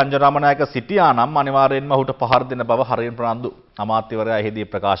අවස්ථාවේදී රංජන් රාමනායක සිටියා නම් අනිවාර්යයෙන්ම ඔහුට පහර දෙන බව හරින් ප්‍රාන්දු අමාත්‍යවරයා එහිදී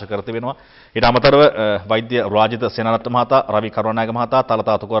ප්‍රකාශ කර තිබෙනවා. ඊට අමතරව වෛද්‍ය රාජිත සේනාරත්න මහතා, රවි කරුණානායක මහතා,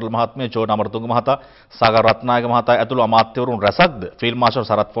 තලතා තුකරල් මහත්මිය, ජෝන් අමරතුංග මහතා, සාගර රත්නායක මහතා ඇතුළු අමාත්‍යවරුන් රැසක්ද ෆීල්ඩ් මාර්ෂල්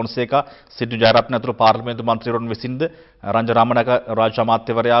සරත් ෆොන්සේකා, සිටු ජයරත්න ඇතුළු පාර්ලිමේන්තු මන්ත්‍රීවරුන් විසින්ද රංජන් රාමනායක රාජ්‍ය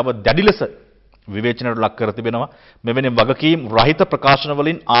අමාත්‍යවරයාව දැඩි ලෙස විවේචනයට ලක් කර තිබෙනවා. මෙවැනි වගකීම් රහිත ප්‍රකාශන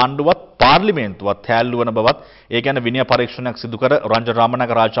වලින් ආණ්ඩුවත් පාර්ලිමේන්තුවත් හැල්ලු වන බවත් ඒ කියන්නේ විනය පරීක්ෂණයක් සිදු කර රංජන්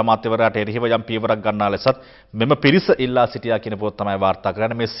රාමනායක රාජ්‍ය අමාත්‍යවරයාට එරෙහිව යම් පියවරක් ගන්නා ලෙසත් මෙම පිරිස ඉල්ලා සිටියා කියන පොත් තමයි වාර්තා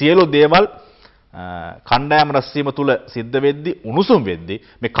කරන්නේ. මේ සියලු දේවල් කණ්ඩායම රැස්වීම තුල සිද්ධ වෙද්දී උණුසුම් වෙද්දී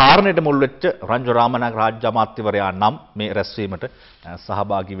මේ කාරණයට මුල් වෙච්ච රංජු රාමනායක රාජ්‍ය අමාත්‍යවරයා නම් මේ රැස්වීමට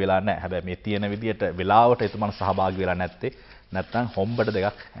සහභාගී වෙලා නැහැ. හැබැයි මේ තියෙන විදියට වෙලාවට එතුමන් සහභාගී වෙලා නැත්තේ නැත්නම් හොම්බට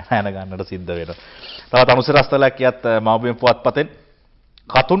දෙකක් ඇන ගන්නට සිද්ධ වෙනවා. තවත් අනුසරස්තලයක් කියත් මව්බිම පුවත්පතෙන්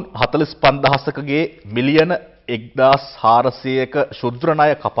කතුන් 45000කගේ මිලියන 1400ක ශුද්‍ර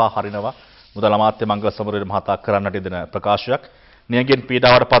ණය කපා හරිනවා. මුදල් අමාත්‍ය මංගල සමරවීර මහතා කරන්නට යෙදෙන ප්‍රකාශයක්. නියඟෙන්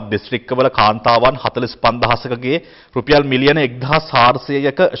පීඩාවටපත් දිස්ත්‍රික්කවල කාන්තාවන් 45000කගේ රුපියල් මිලියන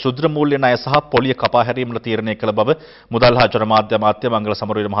 1400ක ශුද්‍ර මූල්‍ය ණය සහ පොලිය කපා හැරීමට තීරණය කළ බව මුදල් හා ජනමාධ්‍ය අමාත්‍ය මංගල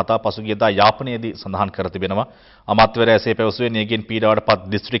සමරවීර මහතා පසුගියදා යාපනයේදී සඳහන් කර තිබෙනවා. අමාත්‍යවරයා එසේ පැවසුවේ නියඟෙන් පීඩාවටපත්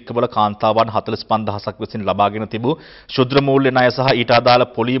දිස්ත්‍රික්කවල කාන්තාවන් 45000ක් විසින් ලබාගෙන තිබූ ශුද්‍ර මූල්‍ය ණය සහ ඊට අදාළ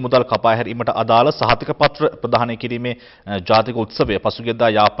පොලිය මුදල් කපා හැරීමට අදාළ සහතික පත්‍ර ප්‍රදානය කිරීමේ ජාතික උත්සවය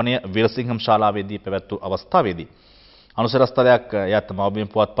පසුගියදා යාපනය විරසිංහම් ශාලාවේදී පැවැත් වූ අවස්ථාවේදී අනුසරස්තලයක් යත් මව්බිම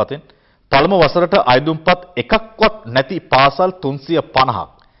පුවත්පතෙන් පළමු වසරට අයදුම්පත් එකක්වත් නැති පාසල් 350ක්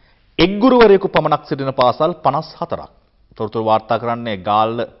එක් ගුරුවරයෙකු පමණක් සිටින පාසල් 54ක්. තොරතුරු වාර්තා කරන්නේ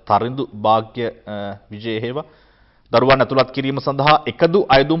ගාල්ල තරිඳු භාග්‍ය විජය හේවා. දරුවන් ඇතුළත් කිරීම සඳහා එකදු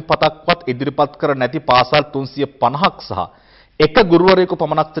අයදුම්පතක්වත් ඉදිරිපත් කර නැති පාසල් 350ක් සහ එක ගුරුවරයෙකු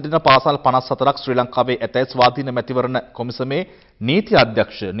පමණක් සිටින පාසල් 54ක් ශ්‍රී ලංකාවේ ඇතැයි ස්වාධීන මැතිවරණ කොමිසමේ නීති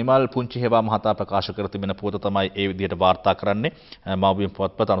අධ්‍යක්ෂ නිමල් පුංචිහේවා මහතා ප්‍රකාශ කර තිබෙන පුවත තමයි ඒ විදිහට වාර්තා කරන්නේ. මව්බිම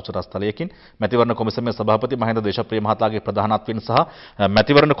පුවත්පත අනුසරස්තලයකින් මැතිවරණ කොමිසමේ සභාපති මහින්ද දේශප්‍රිය මහතාගේ ප්‍රධානත්වයෙන් සහ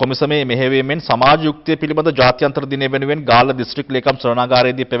මැතිවරණ කොමිසමේ මෙහෙයවීමෙන් සමාජ යුක්තිය පිළිබඳ ජාත්‍යන්තර දිනය වෙනුවෙන් ගාල්ල දිස්ත්‍රික් ලේකම්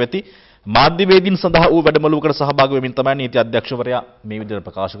ශ්‍රවණාගාරයේදී පැවති මාධ්‍යවේදීන් සඳහා වූ වැඩමුළුවකට සහභාගී වෙමින් තමයි නීති අධ්‍යක්ෂවරයා මේ විදිහට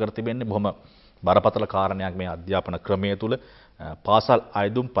ප්‍රකාශ කර තිබෙන්නේ. බොහොම බරපතල කාරණයක් මේ අධ්‍යාපන ක්‍රමය තුල පාසල්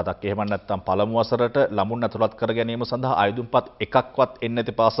අයදුම්පතක් එහෙම නැත්නම් පළමු වසරට ළමුන් ඇතුළත් කර ගැනීම සඳහා අයදුම්පත් එකක්වත් එන්නේ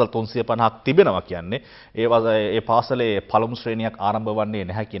නැති පාසල් 350ක් තිබෙනවා කියන්නේ ඒ පාසලේ පළමු ශ්‍රේණියක් ආරම්භ වන්නේ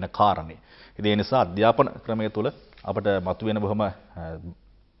නැහැ කියන කාරණේ. ඒ නිසා අධ්‍යාපන ක්‍රමය තුල අපට මතුවෙන බොහොම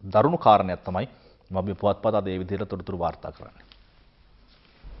දරුණු කාරණයක් තමයි මම පුවත්පත අද මේ විදිහට තොරතුරු වාර්තා කරන්නේ.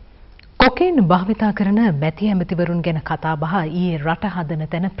 කොකේන් භාවිතා කරන මැති ඇමතිවරුන් ගැන කතා බහ ඊයේ රට හදන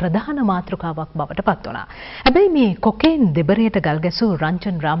තැන ප්‍රධාන මාතෘකාවක් බවට පත් වුණා. හැබැයි මේ කොකේන් දෙබරයට ගල් ගැසූ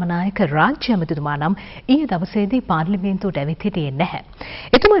රංජන් රාමනායක රාජ්‍ය ඇමතිතුමා නම් ඊයේ දවසේදී පාර්ලිමේන්තුවට ඇවිත් හිටියේ නැහැ.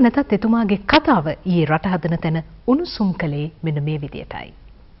 එතුමා නැතත් එතුමාගේ කතාව ඊයේ රට හදන තැන උණුසුම් කළේ මෙන්න මේ විදියටයි.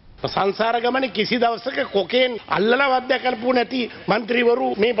 සංසාර ගමනේ කිසි දවසක කොකේන් අල්ලලවත් දැකපු නැති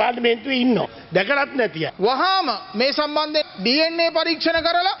മന്ത്രിවරු මේ පාර්ලිමේන්තුවේ ඉන්නවා. දැකලත් නැතිය. වහාම මේ සම්බන්ධයෙන් DNA පරීක්ෂණ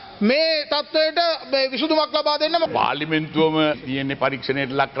කරලා මේ තත්ත්වයට විසඳුමක් ලබා දෙන්න. පාර්ලිමේන්තුවම DNA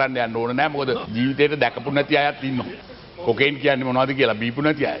පරීක්ෂණයට ලක් කරන්න යන්න ඕන නෑ. මොකද ජීවිතේට දැකපු නැති අයත් ඉන්නවා. කොකේන් කියන්නේ මොනවද කියලා බීපු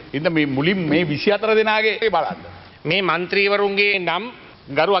නැති අය. ඉතින් මේ මුලින් මේ 24 දෙනාගේ බලන්න. මේ മന്ത്രിවරුන්ගේ නම්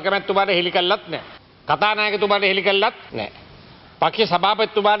ගරු අකමැතිතුමාට හෙලි කළත් නෑ. කතානායකතුමාට හෙලි කළත් නෑ. පක්ෂ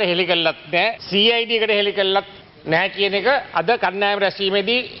සභාපතිතුමාට හෙලි කළත් නැහැ. CID එකට හෙලි කළත් නැහැ කියන එක අද කණ්ඩායම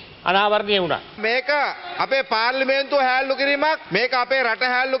රැස්වීමේදී අනාවරණය වුණා. මේක අපේ පාර්ලිමේන්තුව හැල්ලු කිරීමක්, මේක අපේ රට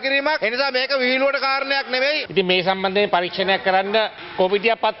හැල්ලු කිරීමක්. ඒ නිසා මේක විහිළුවට කාරණයක් නෙවෙයි. ඉතින් මේ සම්බන්ධයෙන් පරීක්ෂණයක් කරන්න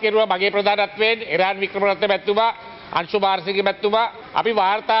කොමිටියක් පත් කෙරුවා මගේ ප්‍රධානත්වයෙන් එරාන් වික්‍රමරත්න මැතිතුමා, අංශු බාර්සික මැතිතුමා. අපි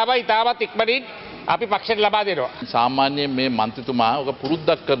වාර්තාව ඉතාමත් ඉක්මනින් අපි පක්ෂයට ලබා දෙනවා. සාමාන්‍යයෙන් මේ මන්ත්‍රීතුමා ඔක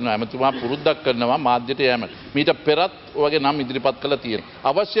පුරුද්දක් කරනවා. එමෙතුමා පුරුද්දක් කරනවා මාධ්‍යට යෑම. මීට පෙරත් ඔයගේ නම් ඉදිරිපත් කළා තියෙනවා.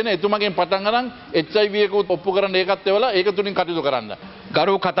 අවශ්‍ය නැහැ එතුමාගෙන් පටන් අරන් HIV එක ඔප්පු කරන්න ඒකත් එවලා ඒක තුලින් කටයුතු කරන්න.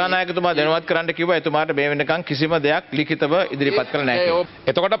 ගරු කතානායකතුමා දැනුවත් කරන්න කිව්වා. එතුමාට මේ වෙනකන් කිසිම දෙයක් ලිඛිතව ඉදිරිපත් කළ නැහැ.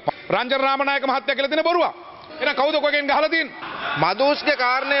 එතකොට රංජන් රාමනායක මහත්තයා කියලා දෙන බොරුවක්. එහෙනම් කවුද කොකෙන් ගහලා තියෙන්නේ? මදුස්ගේ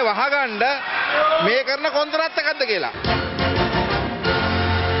කාරණේ වහගන්න මේ කරන කොන්ත්‍රාත් එකක්ද කියලා.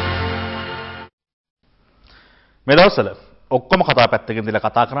 මේ දවස්වල ඔක්කොම කතා පැත්තකින් දාලා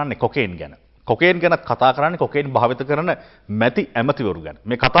කතා කරන්නේ කොකේන් ගැන. කොකේන් ගැන කතා කරන්නේ කොකේන් භාවිත කරන මැති ඇමතිවරු ගැන.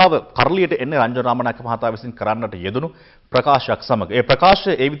 මේ කතාව කරලියට එන්නේ රංජන් රාමනායක මහතා විසින් කරන්නට යෙදුණු ප්‍රකාශයක් සමග. ඒ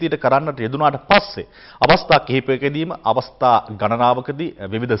ප්‍රකාශය ඒ විදිහට කරන්නට යෙදුනාට පස්සේ අවස්ථා කිහිපයකදීම අවස්ථා ගණනාවකදී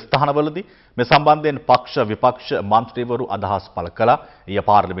විවිධ ස්ථානවලදී මේ සම්බන්ධයෙන් පක්ෂ විපක්ෂ මන්ත්‍රීවරු අදහස් පළ කළා. ඊය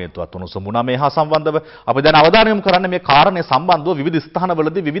පාර්ලිමේන්තුවත් උණුසුම් වුණා මේ හා සම්බන්ධව. අපි දැන් අවධානය යොමු කරන්නේ මේ කාරණේ සම්බන්ධව විවිධ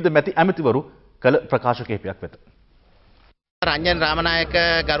ස්ථානවලදී විවිධ මැති ඇමතිවරු කළ ප්‍රකාශ කිහිපයක් වෙත. රංජන් රාමනායක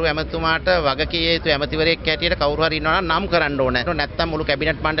ගරු ඇමතුමාට වගකිය යුතු ඇමතිවරයෙක් හැටියට කවුරු හරි ඉන්නවා නම් කරන්න ඕනේ. නැත්තම් මුළු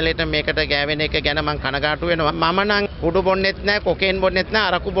කැබිනට් මණ්ඩලයට මේකට ගෑවෙන එක ගැන මම කනගාටු වෙනවා. මම නම් කුඩු බොන්නෙත් නැහැ, කොකේන් බොන්නෙත්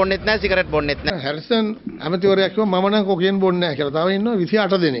නැහැ, අරකු බොන්නෙත් නැහැ, සිගරට් බොන්නෙත් නැහැ. හැරිසන් ඇමතිවරයා කිව්වා මම නම් කොකේන් බොන්නේ නැහැ කියලා. තව ඉන්නවා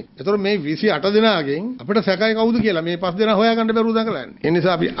 28 දෙනෙක්. ඒතකොට මේ 28 දෙනාගෙන් අපිට සැකයි කවුද කියලා මේ 5 දෙනා හොයාගන්න බැරුව දඟලන්නේ. ඒ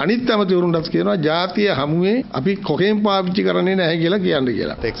නිසා අපි අනිත් ඇමතිවරුන්ටත් කියනවා ජාතිය හමුවේ අපි කොකේන් පාවිච්චි කරන්නේ නැහැ කියලා කියන්න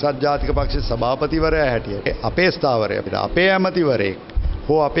කියලා. එක්සත් ජාතික පක්ෂයේ සභාපතිවරයා හැටියට අපේ ස්ථාවරය අපිට අපේ ඇමතිවරයෙක්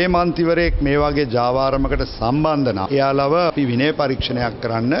හෝ අපේ මන්ත්‍රීවරයෙක් මේ වගේ ජාවාරමකට සම්බන්ධ නම් එයාලව අපි විනය පරීක්ෂණයක්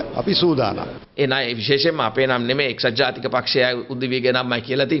කරන්න අපි සූදානම්. ඒ ණය විශේෂයෙන්ම අපේ නම් නෙමෙයි එක්සත් ජාතික පක්ෂය උදවියගේ නම්මයි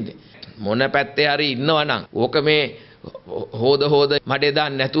කියලා තින්නේ. මොන පැත්තේ හරි ඉන්නවනම් ඕක මේ හොද මඩේ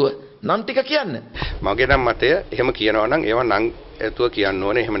දාන්න නැතුව නම් ටික කියන්න. මගේ නම් මතය එහෙම කියනවා නම් ඒවා නම් ඇතුව කියන්න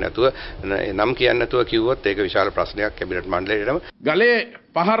ඕනේ. එහෙම නැතුව නම් කියන්න නැතුව කිව්වොත් ඒක විශාල ප්‍රශ්නයක් කැබිනට් මණ්ඩලයේටම. ගලේ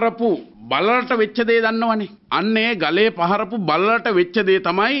පහරපු බලලට වෙච්ච දේ දන්නවනේ. අන්නේ ගලේ පහරපු බලලට වෙච්ච දේ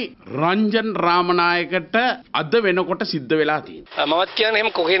තමයි රංජන් රාමනායකට අද වෙනකොට සිද්ධ වෙලා තියෙන්නේ. මමත් කියන්නේ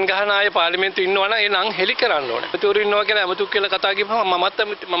එහෙම කොහෙන් ගහන ආය පාර්ලිමේන්තුවේ ඉන්නවා නම් ඒ නම් හෙලි කරන්න ඕනේ. ඇමතිවරු ඉන්නවා කියලා ඇමතුක් කියලා කතා කියපුවම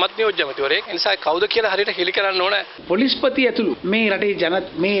මමත් නියෝජ්‍ය ඇමතිවරයෙක්. ඒ නිසා කවුද කියලා හරියට හෙලි කරන්න ඕනේ. පොලිස්පති ඇතුළු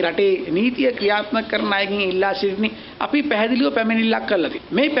මේ රටේ නීතිය ක්‍රියාත්මක කරන අයගෙන් ඉල්ලා සිටින්නේ අපි පැහැදිලිව පැමිණිල්ලක් කරලා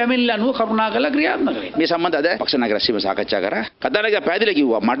තියෙනවා. මේ පැමිණිල්ල අනුව කරුණාකරලා ක්‍රියාත්මක වෙන්න. මේ සම්බන්ධ අද පක්ෂ නායක රැස්වීම සාකච්ඡා කරා. කතානායක පැහැදිලි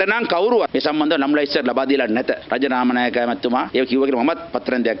කිව්වා මට නම් කවුරුවත් මේ සම්බන්ධව නම් ලයිස්ට් ලබා දීලා නැත. රජ නාමනායක ඇමතුමා ඒක කිව්වා කියලා මමත්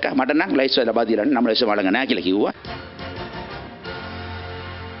පත්‍රයෙන් දැක්කා. මට නම් ලයිස්ට් ලබා දීලා නම් ලයිස්ට් වලඟ නැහැ කියලා කිව්වා.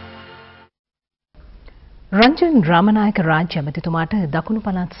 රංජන් රාමනායක රාජ්‍ය ඇමතිතුමාට දකුණු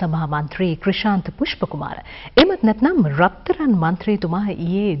පළාත් සභා මන්ත්‍රී ක්‍රිෂාන්ත පුෂ්පකුමාර එමත් නැත්නම් රත්තරන් මන්ත්‍රීතුමා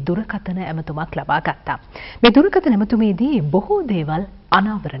ඊයේ දුරකථන ඇමතුමක් ලබා ගත්තා. මේ දුරකථන ඇමතුමේදී බොහෝ දේවල්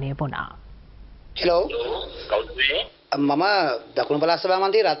අනාවරණය වුණා. හෙලෝ මම දකුණු පළාත් සභා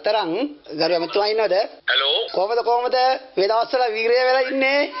මන්ත්‍රී රත්තරන් ගරු ඇමතුමා ඉන්නවද? හෙලෝ කොහමද මේ දවස්වල වීරය වෙලා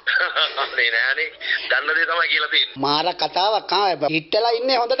ඉන්නේ? නේ නෑනේ දන්න දේ තමයි කියලා තියෙන්නේ. මාර කතාවක් හිටලා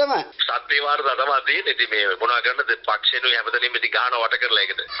ඉන්නේ හොඳටම. සත්‍ය වාර්තා තමයි තියෙන්නේ. ඉතින් මේ මොනවා කරන්නද පක්ෂේනුයි හැමතැනින්ම ඉතින් ගහන වට කරලා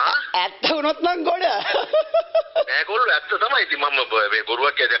ඒකට. ඇත්ත වුණොත් නම් ගොඩ. නෑ ගොල්ලෝ ඇත්ත තමයි. ඉතින් මම මේ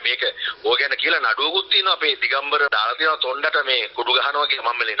බොරුවක් කියන්නේ මේක ඕක ගැන කියලා නඩුවකුත් තියෙනවා. අපේ දිගම්බර දාලා තියෙනවා තොණ්ඩට මේ කුඩු ගහනවා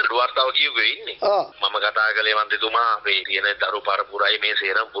කියලා මම මේ නඩු වාර්තාව කියුවේ ඉන්නේ. මම කතා කළේ මන්ත්‍රීතුමා මේ තියෙන දරු පරපුරයි මේ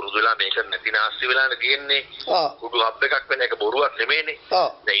සේරම පුරුදු වෙලා මේක නැති නාස්ති වෙලානේ තියෙන්නේ. කුඩු හබ් එකක් වෙන එක බොරුවක් නෙමෙයිනේ.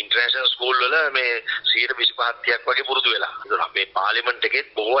 දැන් ඉන්ටර්නැෂනල් ස්කූල් වල මේ 125ක් වගේ පුරුදු වෙලා. ඒක අපේ පාර්ලිමේන්තු එකෙත්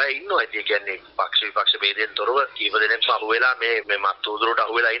බොහෝ අය ඉන්නවා. ඒ කියන්නේ පක්ෂ විපක්ෂ ભેදයෙන් තොරව කීප දෙනෙක්ම අහුවෙලා මේ මත් උදුරට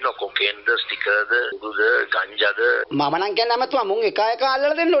අහුවෙලා ඉන්නවා. කොකේන්ද ස්ටිකර්ද උදුද ගංජාද මම නම් කියන්නේ අමතුමා මුන් එක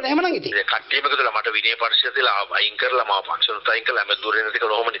අල්ලලා දෙන්න ඕනේ. එහෙමනම් ඉතින් කට්ටියම එකතුලා මට විනය පරිශීලනයලා අයින් කරලා මාව පක්ෂවලට අයින් කරලා මම දුරේ නැති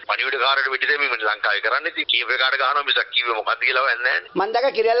කරලා ඔහොමනේ පණිවිඩකාරයට වෙඩි දෙමීම ලංකාවේ කරන්නේ. ඉතින් කීප එකට ගහනවා මිසක් කිව්වේ මොකද්ද කියලා හොයන්නේ නැහැ. මම දැක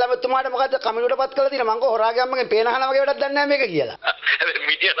කිරියල් අමතුමාට මොකද්ද කමිටුවටපත් කරලා තියෙන මං කෝ හොරාගේ අම්මගෙන් පේන අහන වගේ වැඩක් දන්නේ නැහැ මේක කියලා. හැබැයි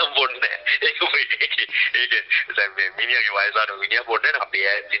මිනිහා නම් බොන්නේ නැහැ. ඒක දැන් මේ මිනිහාගේ වයස අර මිනිහා බොන්නේ නැහැ. අපි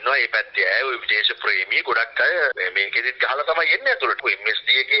ඇය ඉන්නවා මේ පැත්තේ ඇය ඔය විදේශ ප්‍රේමී ගොඩක් අය මේකෙදිත් ගහලා තමයි එන්නේ අතුලට. ඔය MSD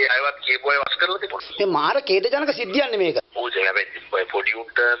එකේ අයවත් කියපු අය වස් කරලා තිබුණා. මේ මාර ඛේදජනක සිද්ධියන්නේ මේක. ඕක හැබැයි පොඩි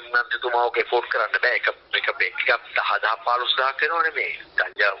උන්ට මන්ත්‍රීතුමා ඔක එෆෝඩ් කරන්න බෑ. එක ටිකක් 10,000-15000ක් වෙනවනේ මේ.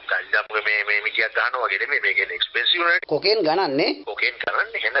 ගංජා මේ මිටියක් ගන්නවා වගේ නෙමෙයි මේකේ එක්ස්පෙන්සිව් නේ. කොකේන් ගණන්නේ? කොකේන්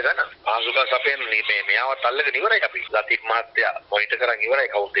ගණන්නේ හෙන ගණන්. ආසුකා සපෙන් මේ මෙයාවත් අල්ලගෙන ඉවරයි අපි. ලතිෆ් මහත්තයා මොනිටර් කරන් ඉවරයි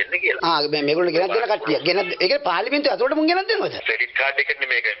කවුද දෙන්නේ කියලා. මේගොල්ලෝ ගෙනත් දෙන කට්ටිය. ඒකේ පාර්ලිමේන්තුවේ අතට මුන් ගෙනත් දෙනවද? ක්‍රෙඩිට් කාඩ් එකෙන්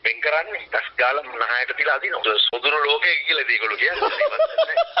මේක වෙන් කරන්නේ. ටැක්ස් ගාලා නහයට තියලා අදිනවා. සුදුරු ලෝකයේ කියලා ඒගොල්ලෝ කියන්නේ.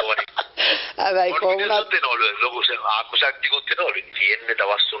 හැබැයි කොහොමද දෙනවලු ලොකු ආකුශක්තියකුත් දෙනවලු. තියෙන්නේ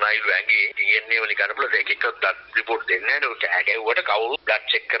දවස් 3යිලු ඇඟේ DNA වලින් ගන්න පුළුවන් එක රිපෝට් දෙන්නේ නැහැ නේ. ඇඟෙව්වට කවුරු බ්ලඩ්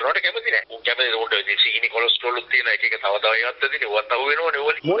චෙක් කරනවට කැමති නැහැ. උන් කැමති උන්ට සීනි කොලෙස්ටරෝල් තියෙන එක තව ඒවත් දෙන්නේ. ඔවත් අහු වෙනවනේ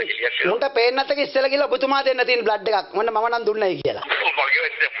ඕලි. උන්ට පේන්නේ නැත්නම් ඉස්සෙල්ලා ගිහලා ඔබතුමා දෙන්න තියෙන බ්ලඩ් එකක් මොන්න මම නම් දුන්නයි කියලා. මගේ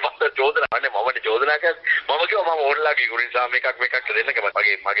චෝදනානේ මමනේ චෝදනා කරන්නේ. මම කිව්වා මම ඕන්ලාගේ ගුරුසා මේකක් දෙන්න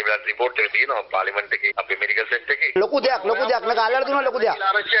කැමති. මගේ බ්ලඩ් රිපෝට් එක තියෙනවා පාර්ලිමේන්තු එකේ අපේ මෙඩිකල් සෙන්ටර් එකේ. ලොකු දෙයක් මේක අල්ලලා දුන්නා ලොකු දෙයක්.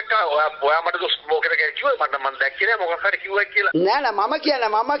 ආරච්චියක් ඔයා මට ස්මෝකර් එක කිව්වා මම දැක්කේ නෑ මොකක් හරි කිව්වා කියලා. නෑ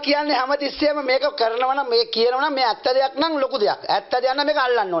මම කියන්නේ හැමතිස්සෙම මේක කරනවා නම් මේ කියනවා නම් මේ ඇත්ත දෙයක් නම් ලොකු දෙයක්. ඇත්ත දෙයක් නම් මේක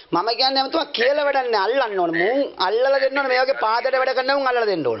අල්ලන්න ඕන. මම කියන්නේ හැමතුම කියලා වැඩක් නෑ අල්ලන්න ඕන. මුන් අල්ලලා දෙන්න ඕන මේ වගේ පාදයට වැඩ කරන උන් අල්ලලා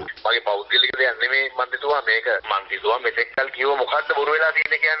දෙන්න ඕන. මගේ පෞද්ගලික දෙයක් නෙමෙයි මන්ත්‍රීතුමා මේක මන්ත්‍රීතුමා මෙතෙක් කල් කිව්ව මොකද්ද බොරු වෙලා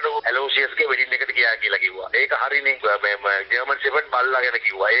තියෙන්නේ කියන්නේ LOCS ගේ වෙඩින් එකට ගියා කියලා කිව්වා. ඒක හරිනේ මේ ජර්මන් ෂෙපර්ඩ් බල්ලා ගැන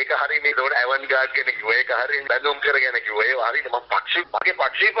කිව්වා. ඒක හරිනේ ඒකට ඇවන් ගාඩ් ගැන කිව්වා. ඒක හරිනේ බැඳුම් කර ගැන කිව්වා. ඒක හරිනේ මම මගේ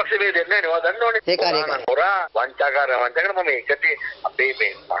පක්ෂේ වේ දෙන්නේ නෑ නේ. ඔයා දන්නවනේ. ඒක හරි. හොරා වංචාකාර මම ඒකට අපේ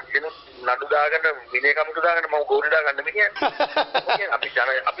මේ පක්ෂේන නඩු දාගෙන විනය කමිටු දාගෙන මම ගෝරි දාගන්න මිනිහන්නේ.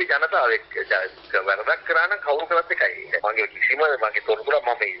 අපි ජනතාව එක්ක වැරදක් කරා නම් කවුරු කරත් එකයි. මගේ කිසිම මගේ තොරතුරු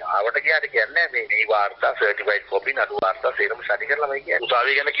මම ආවට ගියාට කියන්නේ මේ වාර්තා සර්ටිෆයිඩ් කොපි නඩු වාර්තා සේරම සටි කරලා මම කියන්නේ.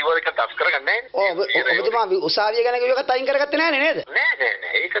 උසාවිය ගැන කිව්වොත් ඒක තස් කරගන්නේ නැහැ. ඔබතුමා උසාවිය ගැන කිව්ව එකත් අයින් කරගත්තේ නැහැ නේද? නෑ.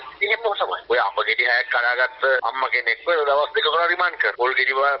 ඒක එහෙම තමයි. ඔය අම්ම ගෙඩි හැයක් කඩාගත්ත අම්ම කෙනෙක්ව දවස් දෙක කරලා රිමාන්ඩ් කරා. පොල්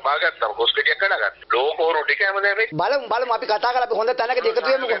ගෙඩි බාගත්තා. කොස් ගෙඩියක් කඩාගත්තා. ලෝකෝරු ටික හැමදාම බලමු අපි කතා කරලා අපි හොඳ තැනකදී එකතු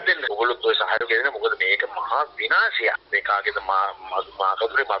වෙමුකෝ. ඔයගොල්ලෝ ඔය සහයෝගය දෙන්න මොකද මේක මහා විනාශයක්. මේ කාගේද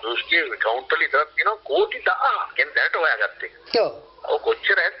මාකදුරේ මදුස්ගේ account වල ඉතක් තියෙනවා කෝටි 1000. කියන්නේ දැනට හොයාගත්තේ. ඔව්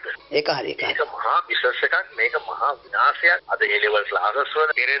කොච්චර ඇද්ද? ඒක හරි ඒක. මේක මහා බිස්නස් එකක්. මේක මහා විනාශයක්. අද ඒ ලෙවල් ක්ලාසස්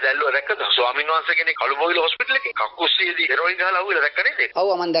වල පෙරේ දැල්ලුව දැක්කද? ස්වාමීන් වහන්සේ කෙනෙක් කළුබෝවිල හොස්පිටල් එකේ කක්කුස්සේදී හෙරෝයින් ගහලා අහුවෙලා දැක්ක නේද? ඔව්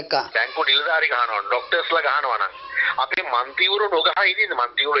මම දැක්කා. බැංකු නිලධාරි ගහනවා, ડોක්ටර්ස්ලා ගහනවා නම් අපේ මන්ත්‍රීවරු නොගහ ඉන්නේ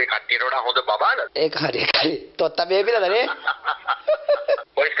මන්ත්‍රීවරු ඒ කට්ටියට වඩා හොඳ බබාලා. ඒක හරි ඒක හරි. තොත්ත බේබිලාද නේ?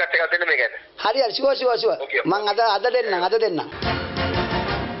 වොයිස් කට් එකක් දෙන්න මේ ගැන. හරි හරි ෂුවර්. මං අද දෙන්නම්.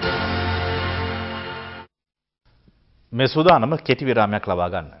 මේ සූදානම කෙටි විරාමයක් ලබා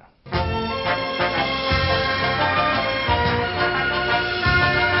ගන්න.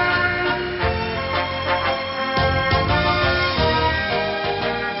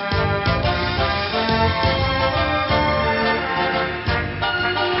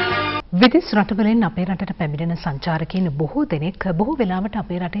 විදේශ රටවලින් අපේ රටට පැමිණෙන සංචාරකයන් බොහෝ දෙනෙක් බොහෝ වෙලාවට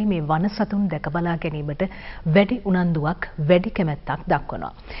අපේ රටේ මේ වන සතුන් දැක බලා ගැනීමට වැඩි උනන්දුවක් වැඩි කැමැත්තක්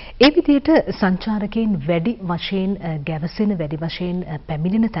දක්වනවා. ඒ විදිහට සංචාරකයන් වැඩි වශයෙන් ගැවසෙන වැඩි වශයෙන්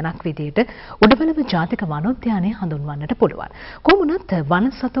පැමිණෙන තැනක් විදිහට උඩවලව ජාතික වනෝද්‍යානය හඳුන්වන්නට පුළුවන්. කොහොම වුණත්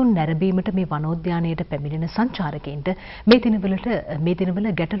වන සතුන් නැරඹීමට මේ වනෝද්‍යානයට පැමිණෙන සංචාරකයන්ට මේ දිනවල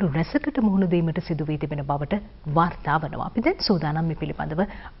ගැටලු රැසකට මුහුණ දීමට සිදු වී තිබෙන බවට වාර්තා වනවා. අපි දැන් සූදානම් මේ පිළිබඳව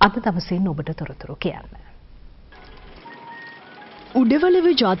අද දවසේ ඔබට තොරතුරු කියන්න. උඩවලව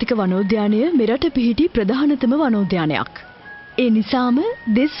ජාතික වනෝද්‍යානය මෙරට පිහිටි ප්‍රධානතම වනෝද්‍යානයක්. ඒ නිසාම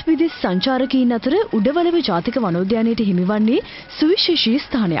දෙස් විදෙස් සංචාරකයන් අතර උඩවලව ජාතික වනෝද්‍යානයට හිමිවන්නේ සුවිශේෂී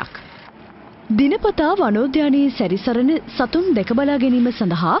ස්ථානයක්. දිනපතා වනෝද්‍යානයේ සැරිසරන සතුන් දැක බලා ගැනීම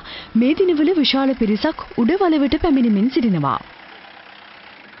සඳහා මේ දිනවල විශාල පිරිසක් උඩවලවට පැමිණෙමින් සිටිනවා.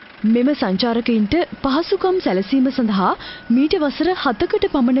 මෙම සංචාරකයින්ට පහසුකම් සැලසීම සඳහා මීට වසර 7කට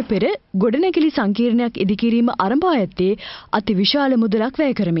පමණ පෙර ගොඩනැගිලි සංකීර්ණයක් ඉදිකිරීම ආරම්භ ඇත්තේ අතිවිශාල මුදලක්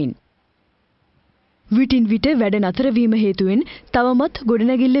වැය කරමින්. විටින් විට වැඩ නතර වීම හේතුවෙන් තවමත්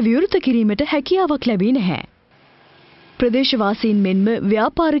ගොඩනැගිල්ල විවෘත කිරීමට හැකියාවක් ලැබී නැහැ. ප්‍රදේශවාසීන් මෙන්ම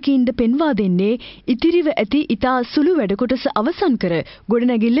ව්‍යාපාරිකයින්ද පෙන්වා දෙන්නේ ඉතිරිව ඇති ඉතා සුළු වැඩ කොටස අවසන් කර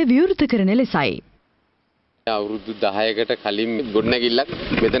ගොඩනැගිල්ල විවෘත කරන ලෙසයි. අවුරුදු 10කට කලින් ගොඩනැගිල්ලක්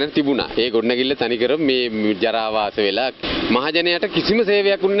මෙතන තිබුණා. ඒ ගොඩනැගිල්ල තනිකර මේ ජරාවාස වෙලා මහජනයාට කිසිම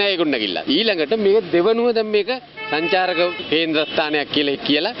සේවයක් උන්නේ නැහැ ඒ ගොඩනැගිල්ල. ඊළඟට මේක දෙවනුව දැන් මේක සංචාරක කේන්ද්‍ර ස්ථානයක්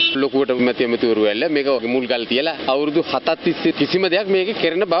කියලා ලොකුවට මැතිවරු ඇල්ල මේක මුල්ගල් තියලා අවුරුදු 7ක් තිස්සේ කිසිම දෙයක් මේකේ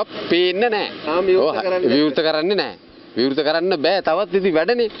කරන බව පේන්නේ නැහැ. විවෘත කරන්නේ නැහැ. විවෘත කරන්න බෑ තවත් ඉතින්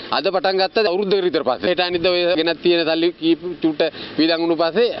වැඩනේ. අද පටන් ගත්ත අවුරුද්දකට විතර පස්සේ. හෙට අනිද්ද ඔය ගෙනත් තියෙන සල්ලි කීප චුට්ට විදන් වුණු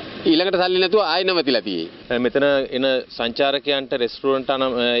පස්සේ ඊළඟට සල්ලි නැතුව ආයෙ නවතිලා තියෙයි. මෙතන එන සංචාරකයන්ට රෙස්ටුරන්ට්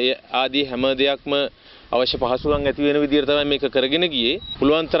ආදී හැම දෙයක්ම අවශ්‍ය පහසුකම් ඇති වෙන විදිහට තමයි මේක කරගෙන ගියේ.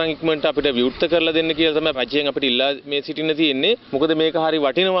 පුළුවන් තරම් ඉක්මනට අපිට විවෘත කරලා දෙන්න කියලා තමයි රජයෙන් අපිට ඉල්ලා මේ සිටින්න තියෙන්නේ. මොකද මේක හරි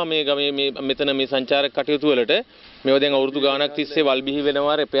වටිනවා මේ මෙතන මේ සංචාරක කටයුතු වලට. මේවා දැන් අවුරුදු ගාණක් තිස්සේ වල් බිහි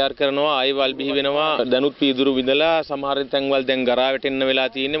වෙනවා, රිපෙයාර් කරනවා, ආයෙ වල් බිහි වෙනවා, දනුත් පීදුරු විඳලා සමහර තැන්වල දැන් ගරා වැටෙන්න වෙලා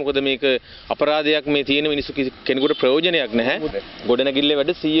තියෙන්නේ. මොකද මේක අපරාධයක් මේ තියෙන මිනිස්සු කෙනෙකුට ප්‍රයෝජනයක් නැහැ. ගොඩනැගිල්ලේ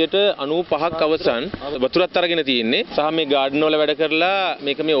වැඩ 95ක් අවසන් වතුරත් අරගෙන තියෙන්නේ. සහ මේ ගාඩන් වල වැඩ කරලා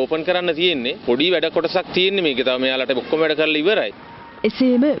මේක මේ ඕපන් කරන්න තියෙන්නේ. පොඩි වැඩ කොටසක් තියෙන්නේ මේක. තව මෙයාලට ඔක්කොම වැඩ කරලා ඉවරයි.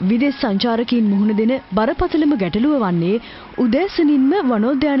 එසේම විදේශ සංචාරකයන් මුහුණ දෙන බරපතලම ගැටලුව වන්නේ උදෑසනින්ම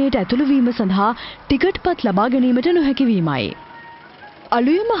වනෝද්‍යානයට ඇතුළු වීම සඳහා ටිකට්පත් ලබා ගැනීමට නොහැකි වීමයි.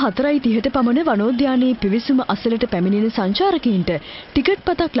 අලුයම 4:30ට පමණ වනෝද්‍යානයේ පිවිසුම අසලට පැමිණෙන සංචාරකයින්ට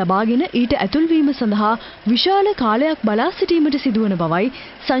ටිකට්පතක් ලබාගෙන ඊට ඇතුල් වීම සඳහා විශාල කාලයක් බලා සිටීමට සිදුවන බවයි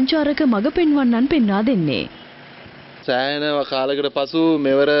සංචාරක මඟ පෙන්වන්නන් පෙන්වා දෙන්නේ. සෑහෙන කාලයකට පසු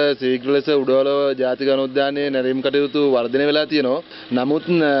මෙවර ශීඝ්‍ර ලෙස උඩවලව ජාතික වනෝද්‍යානයේ නැරීම් කටයුතු වර්ධනය වෙලා තියෙනවා. නමුත්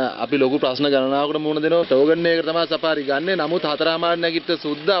අපි ලොකු ප්‍රශ්න ගණනාවකට මුහුණ දෙනවා. ටෝකන් එකකට තමයි සෆාරි ගන්නෙ. නමුත් 4:00 නැගිට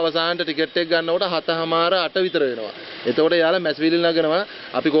සුද්ද අවසානට ටිකට් එක ගන්නකොට 7:00 8 විතර වෙනවා. එතකොට යාලා මැස්විලි නගනවා.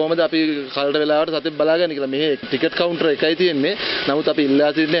 අපි කොහොමද අපි කලට වෙලාවට සතෙක් බලාගන්නේ කියලා. මෙහි ටිකට් කවුන්ටර් එකයි තියෙන්නේ. නමුත් අපි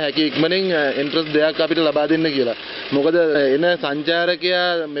ඉල්ලා සිටින්නේ හැකි ඉක්මනින් එන්ට්‍රන්ස් දෙයක් අපිට ලබා දෙන්න කියලා. මොකද එන සංචාරකයා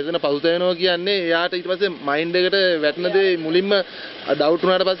මෙතන පසුතැවෙනවා කියන්නේ එයාට ඊට පස්සේ මයින්ඩ් එකට වැටෙන දේ මුලින්ම ඩවුට්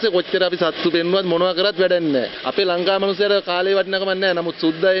වුණාට පස්සේ කොච්චර අපි සත්තු පෙන්නුවත් මොනවා කරත් වැඩක් නැහැ. අපේ ලංකා මිනිස්සුන්ට කාලේ වටිනකමක් නැහැ. නමුත්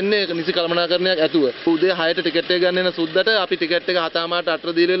සුද්දා එන්නේ නිසි කළමනාකරණයක් ඇතුව. උදේ 6ට ටිකට් එක ගන්න එන සුද්දට අපි ටිකට් එක 7:00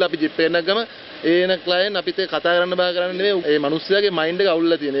 8 දීලා අපි ජිප් එකක් ගම ඒන ක්ලයන්ට් අපිට කතා කරන්න බෑ කරන්නේ නෙවෙයි. ඒ මිනිස්සයාගේ මයින්ඩ් එක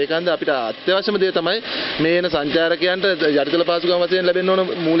අවුල්ලා තියෙන. ඒකන්ද අපිට අත්‍යවශ්‍යම දේ තමයි මේ එන සංචාරකයන්ට යටිතල පාසුකම් වශයෙන් ලැබෙන්න ඕන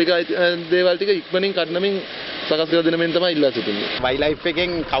මූලික දේවල් ටික ඉක්මනින් කඩනමින් සකස් කර දෙන මෙන් තමයි ඉල්ලා සිටින්නේ. වයි ලයිෆ්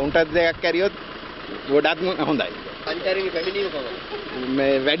එකෙන් කවුන්ටර් දෙකක් ඇරියොත් ගොඩක්ම හොඳයි. සංචාරකයන්ගේ පැමිණීම කොහොමද?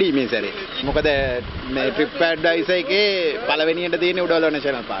 මේ වැඩි මේ සැරේ. මොකද මේ ට්‍රිප් ඇඩ්වයිසර් එකේ පළවෙනියට තියෙන උඩවල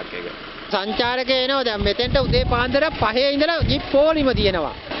නැෂනල් පාර්ක් එක. සංචාරකයෝ එනවා දැන් මෙතෙන්ට උදේ පාන්දර 5 ඉඳලා ජිප් පොලිම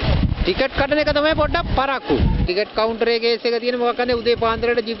තියෙනවා. ටිකට් කඩන එක තමයි පොඩ්ඩක් පරක්කු. ටිකට් කවුන්ටරේ කේස් එක තියෙන මොකක් කරන්නේ උදේ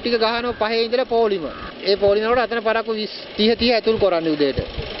පාන්දරට ජිප් ටික ගහනවා 5 ඉඳලා පොලිම. ඒ පොලිනකොට අතන පරක්කු 30 ඇතුල් කරන්නේ උදේට.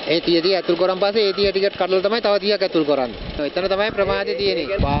 ඒ 30 ඇතුල් කරන් පස්සේ ඒ 30 ටිකට් කඩලා තමයි තව 30ක් ඇතුල් කරන්නේ. එතන තමයි ප්‍රමාදේ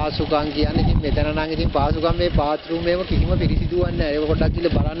තියෙන්නේ. පාසුකම් කියන්නේ ඉතින් මෙතන නම් ඉතින් පාසුකම් මේ බාත්රූම් එකම කිසිම පිරිසිදුවක් නැහැ. ඒක පොඩ්ඩක්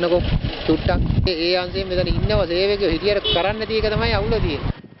ගිහලා බලන්නකෝ. චුට්ටක් ඒ අංශයෙන් මෙතන ඉන්නව සේවකයෝ හිටියට කරන්න නැති එක තමයි අවුල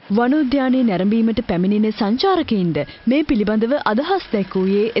තියෙන්නේ. වනෝද්‍යානයේ නැරඹීමට පැමිණෙන සංචාරකයින්ද මේ පිළිබඳව අදහස්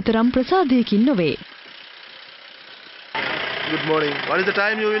දැක්වුවේ එතරම් ප්‍රසාදයකින් නොවේ. Good morning. What is the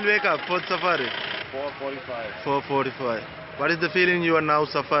time you will wake up for safari? 4:45. 4:45. What is the feeling you are now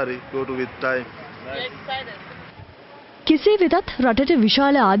safari? Go to with time. කෙසේ වෙතත් රටට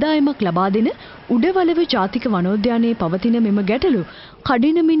විශාල ආදායමක් ලබා දෙන උඩවලව ජාතික වනෝද්‍යානයේ පවතින මෙම ගැටලු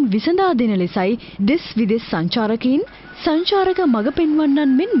කඩිනමින් විසඳා දෙන ලෙසයි දෙස් විදෙස් සංචාරකයින් සංචාරක මඟ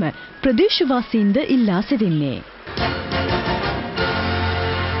පෙන්වන්නන් මෙන්ම ප්‍රදේශවාසීන්ද ඉල්ලා සිටින්නේ.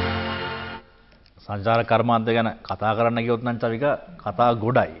 සංචාර කර්මාන්ත ගැන කතා කරන්න ගියොත් නම් චවික කතා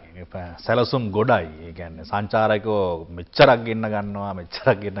ගොඩයි. සැලසුම් ගොඩයි. ඒ කියන්නේ සංචාරකයෝ මෙච්චරක් ගෙන්න ගන්නවා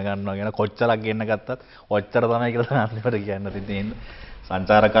කියන කොච්චරක් ගෙන්න ගත්තත් ඔච්චර තමයි කියලා තමයි කියන්න තියෙන්නේ.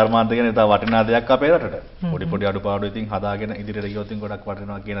 සංචාර කර්මාන්ත කියන්නේ තා වටිනා දෙයක් අපේ රටට. පොඩි අඩුපාඩු ඉතින් හදාගෙන ඉදිරියට ගියොත් ගොඩක්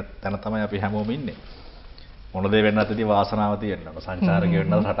වටිනවා කියන තැන තමයි අපි හැමෝම ඉන්නේ. මොන දේ වෙන්නත් ඉතින් වාසනාව තියෙන්න ඕන. සංචාරකයෝ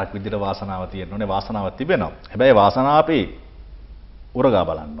වෙන්නත් රටක් විදිහට වාසනාව තියෙන්න ඕනේ. වාසනාවක් තිබෙනවා. හැබැයි වාසනාව අපි උරගා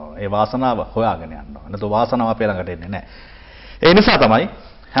බලන්න ඕන. ඒ වාසනාව හොයාගෙන යන්න ඕන. නැත්නම් වාසනාව අපේ ළඟට එන්නේ නැහැ. ඒ නිසා තමයි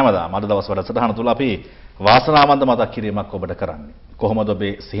හැමදාම අද දවස් වැඩසටහන තුල අපි වාසනාවන්ත මතක් කිරීමක් ඔබට කරන්නේ. කොහොමද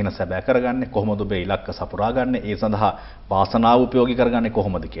ඔබේ සිහින සැබෑ කරගන්නේ? කොහොමද ඔබේ ඉලක්ක සපුරාගන්නේ? ඒ සඳහා වාසනාව උපයෝගී කරගන්නේ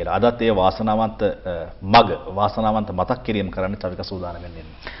කොහොමද කියලා. අදත් ඒ වාසනාවන්ත වාසනාවන්ත මතක් කිරීම කරන්න චවික සූදානම්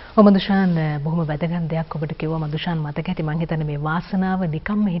වෙන්නේ. මදුෂාන් බොහොම වැදගත් දෙයක් ඔබට කිව්වා මදුෂාන් මතක ඇති මං හිතන්නේ මේ වාසනාව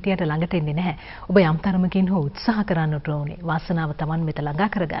නිකම්ම හිටියට ළඟට එන්නේ නැහැ. ඔබ යම් තරමකින් හෝ උත්සාහ කරන්නට ඕනේ වාසනාව Taman වෙත ළඟා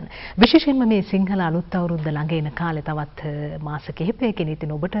කරගන්න. විශේෂයෙන්ම මේ සිංහල අලුත් අවුරුද්ද ළඟ එන කාලේ තවත් මාස කිහිපයකින්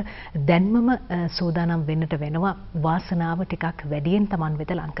ඉතින් ඔබට දැන්මම සූදානම් වෙන්නට වෙනවා වාසනාව ටිකක් වැඩියෙන් Taman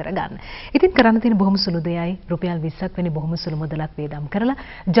වෙත ලං කරගන්න. ඉතින් කරන්න තියෙන බොහොම සුළු දෙයයි රුපියල් 20ක් වෙනි බොහොම සුළු මුදලක් වේදම් කරලා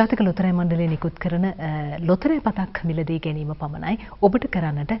ජාතික ලොතරැයි මණ්ඩලය නිකුත් කරන ලොතරැයි පතක් මිලදී ගැනීම පමණයි ඔබට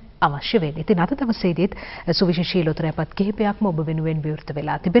කරන්නට අවශ්‍ය වෙන්නේ. ඉතින් අද දවසේදීත් සුවිශේෂී ලොතරැයි පත් කිහිපයක්ම ඔබ වෙනුවෙන් විවෘත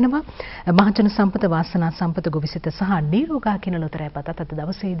වෙලා තිබෙනවා. මහජන සම්පත වාසනා සම්පත ගොවිසිත සහ නීරෝගා කියන ලොතරැයි පතත් අද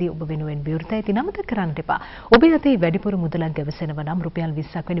දවසේදී ඔබ වෙනුවෙන් විවෘතයි. ඉතින් අමතක කරන්න එපා. ඔබේ අතේ වැඩිපුර මුදලක් ගැවසෙනවා නම් රුපියල්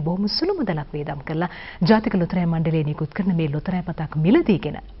 20ක් වෙනි බොහොම සුළු මුදලක් වේදම් කරලා ජාතික ලොතරැයි මණ්ඩලය නිකුත් කරන මේ ලොතරැයි පතක්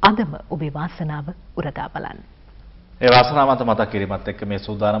මිලදීගෙන අදම ඔබේ වාසනාව උරගා බලන්න. ඒ වාසනාවන්ත මතක් කිරීමත් එක්ක මේ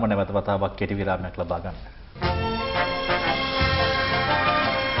සූදානම නැවත වතාවක් කෙටි විරාමයක් ලබා ගන්න.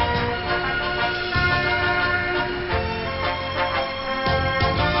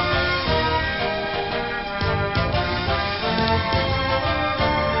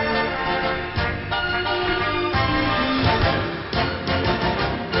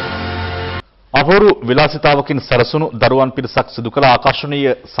 අපූර්ව විලාසිතාවකින් සැරසුණු දරුවන් පිරිසක් සිදු කළ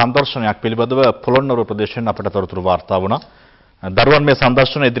ආකර්ෂණීය සංදර්ශනයක් පිළිබඳව පොළොන්නරුව ප්‍රදේශයෙන් අපට තොරතුරු වාර්තා වුණා. දරුවන් මේ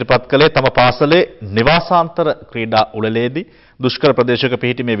සංදර්ශන ඉදිරිපත් කළේ තම පාසලේ නිවාසාන්තර ක්‍රීඩා උළෙලේදී දුෂ්කර ප්‍රදේශයක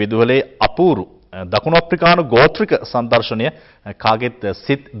පිහිටි මේ විදුහලේ අපූර්ව දකුණු අප්‍රිකානු ගෝත්‍රික සංදර්ශනය කාගෙත්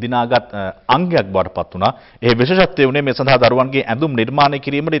සිත් දිනාගත් අංගයක් බවට පත් වුණා. ඒ විශේෂත්වය වුණේ මේ සඳහා දරුවන්ගේ ඇඳුම් නිර්මාණය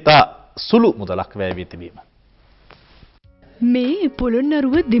කිරීමට ඉතා සුළු මුදලක් වැය වී තිබීම. මේ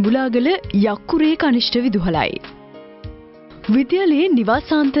පොළොන්නරුව දිඹුලාගල යක්කුරේ කනිෂ්ඨ විදුහලයි. විද්‍යාලයේ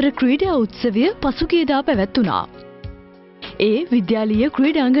නිවාසාන්තර ක්‍රීඩා උත්සවය පසුගියදා පැවැත්වුණා. ඒ විද්‍යාලීය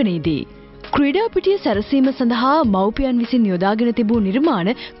ක්‍රීඩාංගණයේදී ක්‍රීඩා පිටිය සැරසීම සඳහා මව්පියන් විසින් යොදාගෙන තිබූ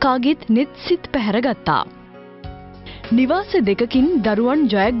නිර්මාණ කාගෙත් නෙත් සිත් පැහැරගත්තා. නිවාස දෙකකින් දරුවන්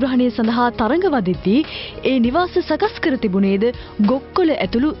ජයග්‍රහණය සඳහා තරඟ වදිද්දී ඒ නිවාස සකස් කර තිබුණේද ගොක්කොළ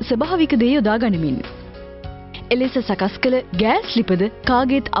ඇතුළු ස්වභාවික දේ යොදා ගනිමින්. එලෙස සකස් කළ ගෑස් ලිපද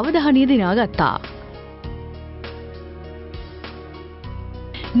කාගේත් අවධානය දිනාගත්තා.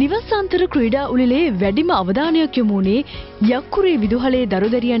 නිවාසාන්තර ක්‍රීඩා උළෙලේ වැඩිම අවධානයක් යොමු වුණේ යක්කුරේ විදුහලේ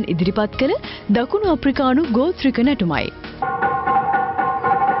දරුදරියන් ඉදිරිපත් කළ දකුණු අප්‍රිකානු ගෝත්‍රික නැටුමයි.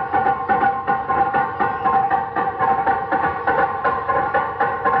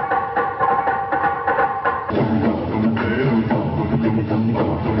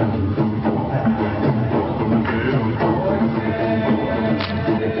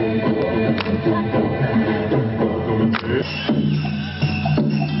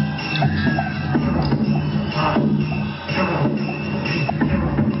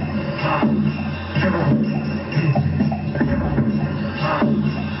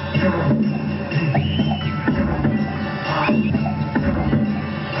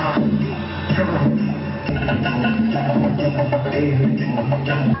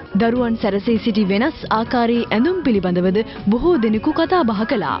 දරුවන් සැරසී සිටි වෙනස් ආකාරයේ ඇඳුම් පිළිබඳවද බොහෝ දෙනෙකු කතා බහ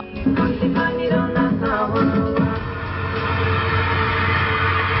කළා.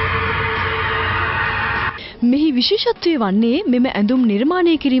 මෙහි විශේෂත්වය වන්නේ මෙම ඇඳුම්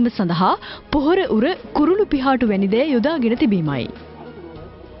නිර්මාණය කිරීම සඳහා පොහොර උර කුරුළු පිහාටු වැනි දෑ යොදාගෙන තිබීමයි.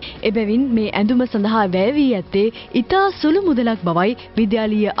 එබැවින් මේ ඇඳුම සඳහා වැය වී ඇත්තේ ඉතා සුළු මුදලක් බවයි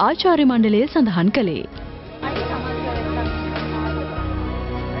විද්‍යාලීය ආචාර්ය මණ්ඩලය සඳහන් කළේ.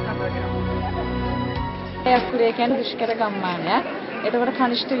 ඇස්කුරේ කියන්නේ දුෂ්කර ගම්මානයක්. එතකොට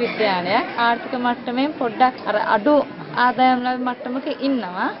කනිෂ්ඨ විද්‍යාලයක්. ආර්ථික මට්ටමින් පොඩ්ඩක් අඩු ආදායම් ලබන මට්ටමක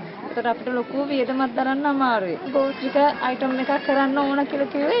ඉන්නවා. ඒතර අපිට ලොකු වියදමක් දරන්න අමාරුයි. ගෝත්‍රික අයිටම් එකක් කරන්න ඕන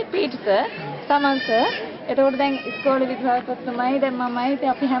කියලා කිව්වේ පීට්ස් සමන්ස. එතකොට දැන් ඉස්කෝලේ විද්‍යාපතිතුමයි දැන් මමයි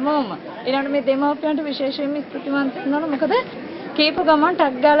ඉතින් අපි හැමෝම ඊළඟට මේ දෙමව්පියන්ට විශේෂයෙන්ම ස්තුතිවන්ත වෙනවා. මොකද කීප ගමන්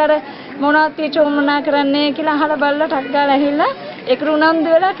ටක් ගාලා අර මොනවද චෝමනා කරන්නේ කියලා අහලා බලලා ටක් ගාලා ඇහිලා ඒක උනන්දු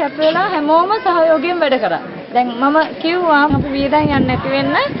වෙලා කැප වෙලා හැමෝම සහයෝගයෙන් වැඩ කරා. දැන් මම කිව්වා අපි වියදම් යන්නේ නැති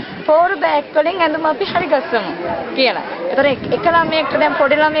වෙන්න ෆෝර් බෑග් වලින් ඇඳුම අපි හරි ගස්සමු කියලා. ඒතර එක ළමයෙක්ට දැන්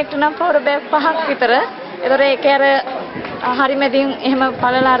පොඩි ළමයෙක්ට නම් ෆෝර් බෑග් 5ක් විතර. ඒතර ඒක අර හරි මැදින් එහෙම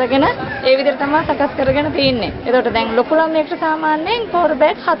පළලා අරගෙන ඒ විදිහට තමයි සකස් කරගෙන තියෙන්නේ. ඒතකොට දැන් ලොකු ළමයෙක්ට සාමාන්‍යයෙන් ෆෝර්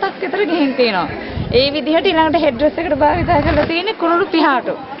බෑග් 7ක් විතර ගිහින් තියෙනවා. ඒ විදිහට ඊළඟට හෙඩ් ඩ්‍රෙස් එකට භාවිත කරලා තියෙන්නේ කුරුළු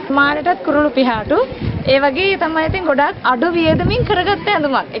පිහාටු. මානෙටත් කුරුළු පිහාටු. ඒ වගේ තමයි ඉතින් ගොඩාක් අඩු වියදමින් කරගත්ත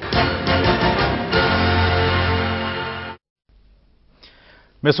ඇඳුමක්.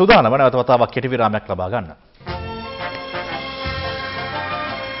 මේ සූදානම නැවත වතාවක් කෙටි විරාමයක් ලබා ගන්න.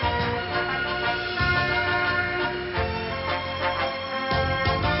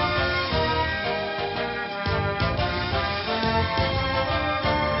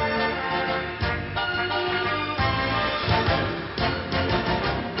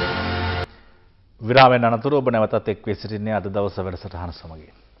 විරාමයෙන් අනතුරු ඔබ නැවතත් එක් වී සිටින්නේ අද දවස වැඩසටහන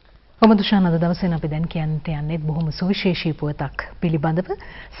සමගින්. ඔබ දුෂාන් අද දවසේ අපි දැන් කියන්නට යන්නේ බොහොම සුවිශේෂී පුවතක් පිළිබඳව.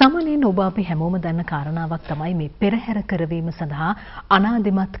 සාමාන්‍යයෙන් ඔබ අපි හැමෝම දන්න කාරණාවක් තමයි මේ පෙරහැර කරවීම සඳහා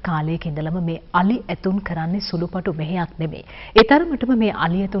අනාදිමත් කාලයක ඉඳලම මේ අලි ඇතුන් කරන්නේ සුළුපටු මෙහෙයක් නෙමෙයි. ඒ තරමටම මේ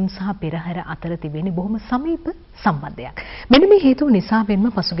අලි ඇතුන් සහ පෙරහැර අතර තිබෙන බොහොම සමීප සම්බන්ධයක්. මෙන්න මේ හේතුව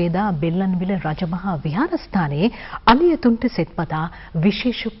නිසාවෙන්ම පසුගියදා බෙල්ලන්විල රජමහා විහාරස්ථානයේ අලි ඇතුන්ට සෙත්පතා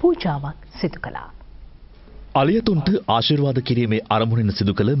විශේෂ පූජාවක් සිදු කළා. අලියතුන්ට ආශිර්වාද කිරීමේ අරමුණින්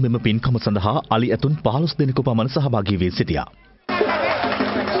සිදු කළ මෙම පින්කම සඳහා අලියතුන් 15 දෙනෙකු පමණ සහභාගී වී සිටියා.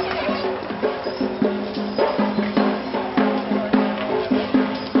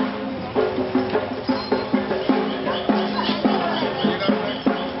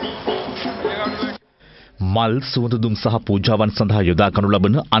 මල් සුවඳදුම් සහ පූජාවන් සඳහා යොදා ගනු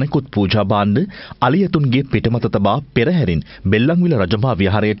ලබන අනෙකුත් පූජා භාණ්ඩ අලියතුන්ගේ පිටමත තබා පෙරහැරින් බෙල්ලන්විල රජමහා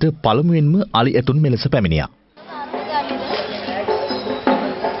විහාරයට පළමුවෙන්ම අලියතුන් මෙලෙස පැමිණියා.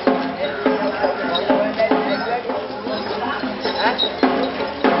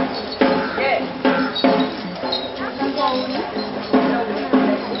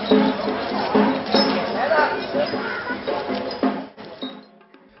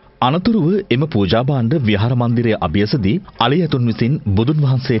 අනතුරුව එම පූජා භාණ්ඩ විහාර මන්දිරයේ අභියසදී අලියතුන් විසින් බුදුන්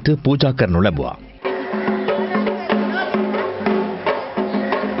වහන්සේට පූජා කරනු ලැබුවා.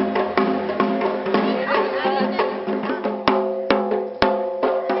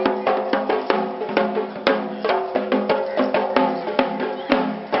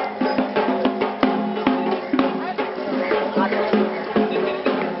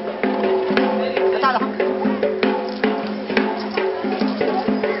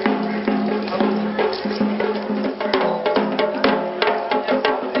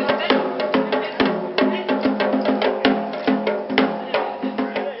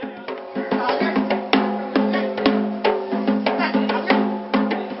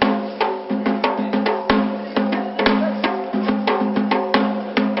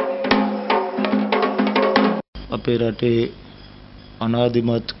 අපේ රටේ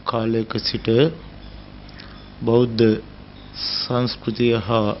අනාදිමත් කාලයක සිට බෞද්ධ සංස්කෘතිය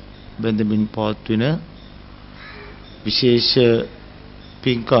හා බැඳෙමින් පවත්වන විශේෂ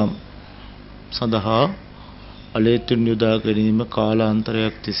පින්කම් සඳහා අලෙතුන් යොදා ගැනීම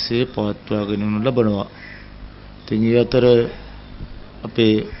කාලාන්තරයක් තිස්සේ පවත්වාගෙන යනු ලබනවා. ඉතින් ඒ අතර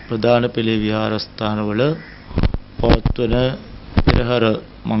අපේ ප්‍රධාන පෙළේ විහාරස්ථානවල පවත්වන පෙරහර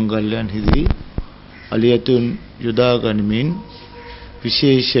මංගල්‍යයන්හිදී අලියතුන් යොදා ගනිමින්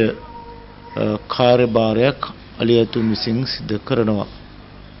විශේෂ කාර්යභාරයක් අලියතුන් විසින් සිදු කරනවා.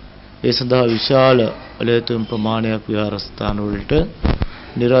 ඒ සඳහා විශාල අලියතුන් ප්‍රමාණයක් විහාරස්ථාන වලට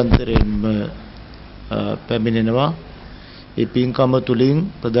නිරන්තරයෙන්ම පැමිණෙනවා. ඒ පින්කම තුලින්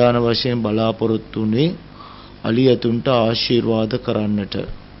ප්‍රධාන වශයෙන් බලාපොරොත්තු වුණේ අලියතුන්ට ආශිර්වාද කරන්නට.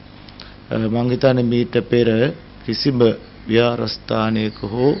 මම හිතන්නේ මීට පෙර කිසිම විහාරස්ථානයක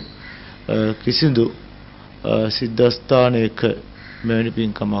හෝ කිසිදු සිද්ධාස්ථානයක මෙවැනි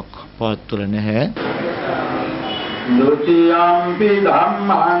පින්කමක් පවත්වලා නැහැ. ဒုတိယံ පි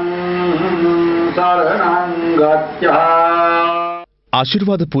ධම්මං සරණං ගච්ඡා.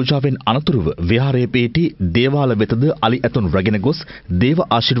 ආශිර්වාද පූජාවෙන් අනතුරුව විහාරයේ පිහිටි දේවාල වෙතද අලි ඇතුන් රැගෙන ගොස් දේව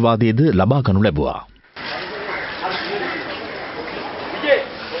ආශිර්වාදයේද ලබා ගනු ලැබුවා.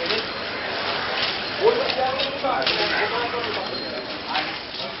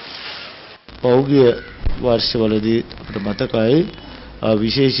 පෞගිය වර්ෂවලදී අපට මතකයි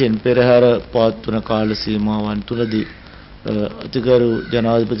විශේෂයෙන් පෙරහැර පවත්වන කාල සීමාවන් තුලදී අතිගරු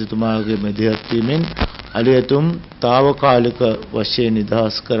ජනාධිපතිතුමාගේ මැදිහත් වීමෙන් අලියතුම් తాවකාලික වශයෙන්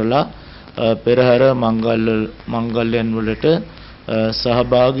නිදහස් කරලා පෙරහැර මංගල්‍යයන් වලට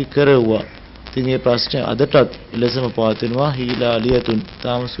සහභාගී කරවුවා. ඉතින් මේ ප්‍රශ්නේ අදටත් එලෙසම පවතිනවා. හීලා අලියතුන්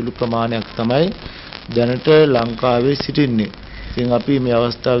තාම සුළු ප්‍රමාණයක් තමයි දැනට ලංකාවේ සිටින්නේ. ඉතින් අපි මේ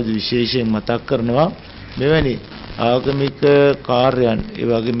අවස්ථාවේදී විශේෂයෙන් මතක් කරනවා මෙවැනි ආගමික කාර්යයන් ඒ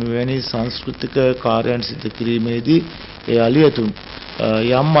වගේම මෙවැනි සංස්කෘතික කාර්යයන් සිදු කිරීමේදී ඒ අලියතුන්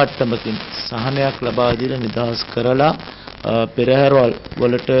යම් මට්ටමකින් සහනයක් ලබා දීලා නිදහස් කරලා පෙරහැරවල්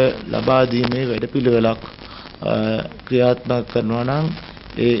වලට ලබා දීමේ වැඩපිළිවෙලක් ක්‍රියාත්මක කරනවා නම්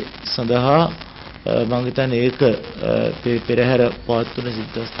ඒ සඳහා මම හිතන්නේ ඒක පෙරහැර පවත්වන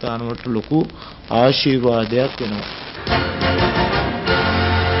සිද්ධාස්ථාන වලට ලොකු ආශිර්වාදයක් වෙනවා.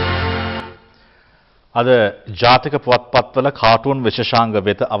 අද ජාතික පුවත්පත්වල කාටුන් විශේෂාංග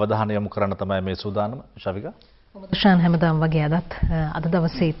වෙත අවධානය යොමු කරන්න තමයි මේ සූදානම. ශවිකා ශාන් හැමදාම වගේ අද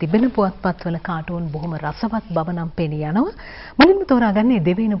දවසේ තිබෙන පුවත්පත්වල කාටුන් බොහොම රසවත් බව නම් පෙනී යනවා. මුලින්ම තෝරාගන්නේ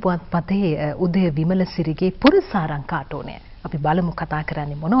දෙවේන පුවත්පතේ උදය විමලසිරිගේ පුරසාරං කාටුනය. අපි බලමු කතා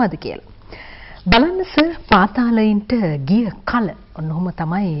කරන්නේ මොනවද කියලා. බලන්න සර්, පාතාලයින්ට ගිය කල ඔන්නෝම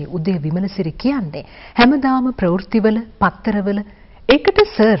තමයි උදය විමලසිරි කියන්නේ. හැමදාම ප්‍රවෘත්තිවල පත්තරවල ඒකට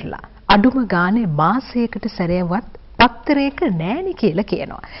සර්ලා අඩුම ගානේ මාසයකට සැරයවත් පත්තරයක නෑනේ කියලා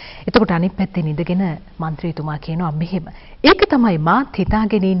කියනවා. එතකොට අනිත් පැත්තේ ඉඳගෙන മന്ത്രിතුමා කියනවා මෙහෙම. ඒක තමයි මාත්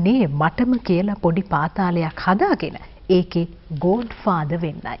හිතාගෙන ඉන්නේ මටම කියලා පොඩි පාතාලයක් හදාගෙන ඒකේ ගෝඩ්ෆාදර්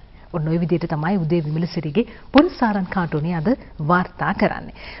වෙන්නයි. ඔන්න ඔය විදිහට තමයි උදේ විමලසිරිගේ පුරසාරං කාටුනේ අද වාර්තා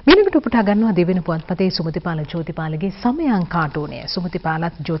කරන්නේ. මේකට උපුටා ගන්නවා දෙවෙනි පුවත්පතේ සුමතිපාල ජෝතිපාලගේ සමයං කාටුනය.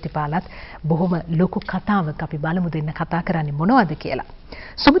 සුමතිපාලත් ජෝතිපාලත් බොහොම ලොකු කතාවක්. අපි බලමු දෙන්න කතා කරන්නේ මොනවද කියලා.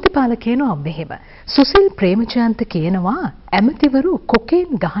 සුමතිපාල කියනවා මෙහෙම. සුසිල් ප්‍රේමචන්ත කියනවා ඇමතිවරු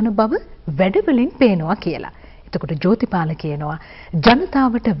කොකේන් ගහන බව වැඩවලින් පේනවා කියලා. එතකොට ජෝතිපාල කියනවා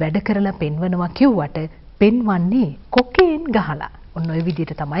ජනතාවට වැඩ කරලා පෙන්වනවා කිව්වට පෙන්වන්නේ කොකේන් ගහලා. ඔන්න ඔය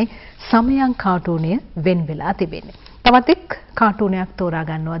විදිහට තමයි සමයං කාටුනය වෙන් වෙලා තිබෙන්නේ. තවත් එක් කාටුනයක් තෝරා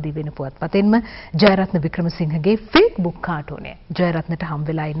ගන්නවා දිවෙන පුවත්පතෙන්ම ජයරත්න වික්‍රමසිංහගේ Facebook කාටුනය. ජයරත්නට හම්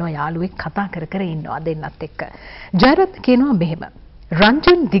වෙලා ඉන්නවා යාළුවෙක් කතා කර ඉන්නවා දෙන්නත් එක්ක. ජයරත්න කියනවා මෙහෙම.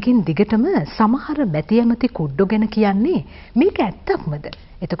 රංජන් දිගින් දිගටම සමහර මැති ඇමති කුඩ්ඩෝ ගැන කියන්නේ මේක ඇත්තක්මද?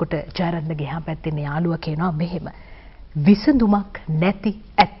 එතකොට ජයරත්නගේ එහා පැත්තේ යාළුවා කියනවා මෙහෙම. විසඳුමක් නැති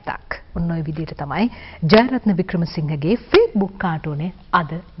ඇත්තක්. ඔන්න ඔය විදිහට තමයි ජයරත්න වික්‍රමසිංහගේ Facebook කාටුනේ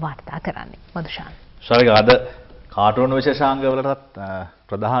අද වාර්තා කරන්නේ. මදුෂාන්. ශාරික අද කාටුන් විශේෂාංග වලටත්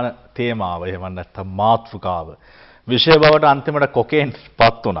ප්‍රධාන තේමාව එහෙම නැත්නම් මාතෘකාව විෂය බවට අන්තිමට කොකේන්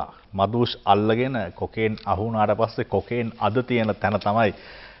පත් වුණා. මදුෂ් අල්ලගෙන කොකේන් අහු වුණාට පස්සේ කොකේන් අද තියෙන තැන තමයි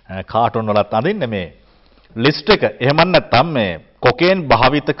කාටුන් වලත් අඳින්නේ මේ ලිස්ට් එක. එහෙම නැත්නම් මේ කොකේන්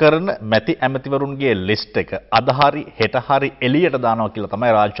භාවිත කරන මැති ඇමතිවරුන්ගේ ලිස්ට් එක අද හරි හෙට හරි එළියට දානවා කියලා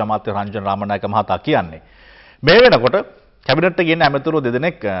තමයි රාජ්‍ය අමාත්‍ය රංජන් රාමනායක මහතා කියන්නේ. මේ වෙනකොට කැබිනට් එකේ ඉන්න ඇමතිවරු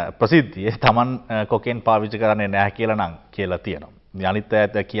දෙදෙනෙක් ප්‍රසිද්ධියේ Taman කොකේන් පාවිච්චි කරන්නේ නැහැ කියලා නම් කියලා තියෙනවා. අනිත්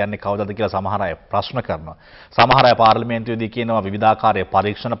අයත් කියන්නේ කවදද කියලා සමහර අය ප්‍රශ්න කරනවා. සමහර අය පාර්ලිමේන්තුවේදී කියනවා විවිධාකාරයේ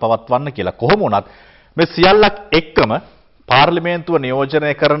පරීක්ෂණ පවත්වන්න කියලා. කොහොම වුණත් මේ සියල්ලක් එක්කම පාර්ලිමේන්තුව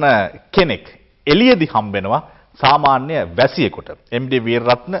නියෝජනය කරන කෙනෙක් එළියේදී හම්බෙනවා සාමාන්‍ය වැසියෙකුට. එම්.ඩී.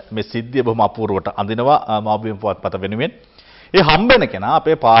 වීරරත්න මේ සිද්ධිය බොහොම අපූර්වට අඳිනවා මව්බිම පුවත්පත වෙනුවෙන්. ඒ හම්බෙන කෙනා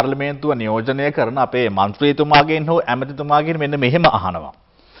අපේ පාර්ලිමේන්තුව නියෝජනය කරන අපේ മന്ത്രിතුමාගෙන් හෝ ඇමතිතුමාගෙන් මෙන්න මෙහෙම අහනවා.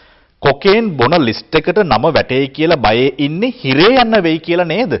 කොකේන් බොන ලිස්ට් එකට නම වැටෙයි කියලා බයේ ඉන්නේ හිරේ යන්න වෙයි කියලා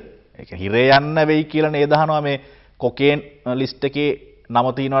නේද? ඒක හිරේ යන්න වෙයි කියලා නේද අහනවා මේ කොකේන් ලිස්ට් එකේ නම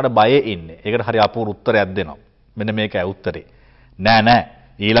තියනවාට බයේ ඉන්නේ. ඒකට හරි අපූර්ව උත්තරයක් දෙනවා. මෙන්න මේකයි උත්තරේ. නෑ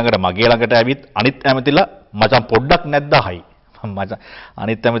ඊළඟට මගේ ළඟට ඇවිත් අනිත් ඇමතිලා මචං පොඩ්ඩක් නැද්දහයි. මචං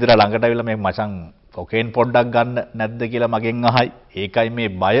අනිත් ඇමතිලා ළඟට ඇවිල්ලා මේ මචං කොකේන් පොඩ්ඩක් ගන්න නැද්ද කියලා මගෙන් අහයි. ඒකයි මේ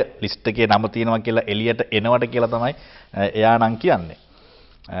බය ලිස්ට් එකේ නම තියෙනවා කියලා එළියට එනවට කියලා තමයි එයා නම් කියන්නේ.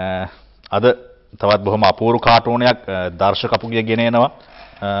 අද තවත් බොහොම අපූර්ව කාටුනයක් දර්ශකපුගේ ගෙන එනවා.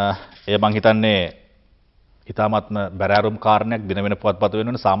 ඒ මං හිතන්නේ ඊ타මත්ම බැරෑරුම් කාරණයක් දින වෙන පුවත්පත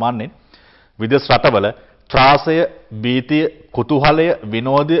වෙනුවෙන් සාමාන්‍යයෙන් විදේශ රටවල ත්‍රාසය, භීතිය, කුතුහලය,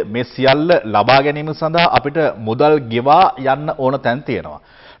 විනෝදය මේ සියල්ල ලබා ගැනීම සඳහා අපිට මුදල් ගෙවා යන්න ඕන තැන් තියෙනවා.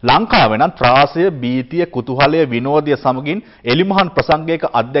 ලංකාවේ නම් ත්‍රාසය, භීතිය, කුතුහලය, විනෝදය සමගින් එලිමහන් ප්‍රසංගයක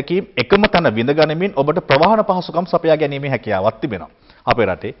අත්දැකීම් එකම තැන විඳගනිමින් ඔබට ප්‍රවාහන පහසුකම් සපයා ගැනීමේ හැකියාවක් තිබෙනවා. අපේ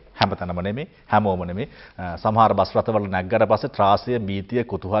රටේ හැමතැනම නෙමෙයි, හැමෝම නෙමෙයි, සමහර බස් රථවල නැග්ගට පස්සේ ත්‍රාසය, භීතිය,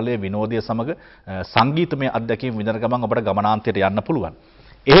 කුතුහලය, විනෝදය සමග සංගීතමය අත්දැකීම් විඳන ගමන් ඔබට ගමනාන්තයට යන්න පුළුවන්.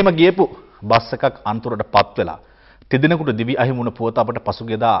 එහෙම ගියපු බස් එකක් අන්තරටපත් වෙලා තිදෙනෙකුට දිවි අහිමුණ පුවත අපට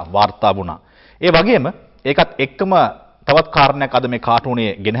පසුගියදා වාර්තා වුණා. ඒ වගේම ඒකත් එක්කම තවත් කාරණයක් අද මේ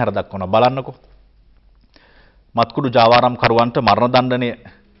කාටුනේ ගෙනහැර දක්වනවා බලන්නකෝ. මත්කුඩු ජාවාරම් කරුවන්ට මරණ දණ්ඩනය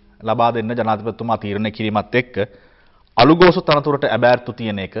ලබා දෙන්න ජනාධිපතිතුමා තීරණය කිරීමත් එක්ක අලුගෝසු තනතුරට ඇබෑර්තු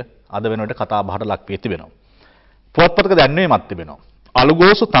තියෙන එක අද වෙනකොට කතා බහට ලක් වී තිබෙනවා. පුවත්පතක දැන්වීමක් තිබෙනවා.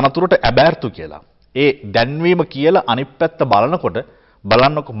 අලුගෝසු තනතුරට ඇබෑර්තු කියලා. ඒ දැන්වීම කියලා අනිත් පැත්ත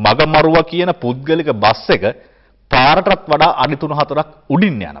බලන්නකො මගමරුවා කියන පුද්ගලික බස් එක පාරටත් වඩා අඩි 3-4ක්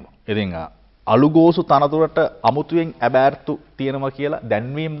උඩින් යනවා. ඉතින් අලුගෝසු තනතුරට අමුතුවෙන් ඇබෑර්තු තියෙනවා කියලා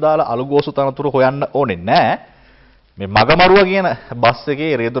දැන්වීම් දාලා අලුගෝසු තනතුර හොයන්න ඕනේ නැහැ. මේ මගමරුවා කියන බස්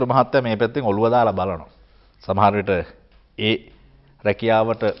එකේ රේදුර මහත්තයා මේ පැත්තෙන් ඔළුව දාලා බලනවා. සමහර විට ඒ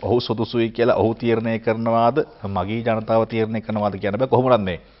රැකියාවට ඔහු සුදුසුයි කියලා ඔහු තීරණය කරනවාද මගී ජනතාව තීරණය කරනවාද කියන බෑ. කොහොමද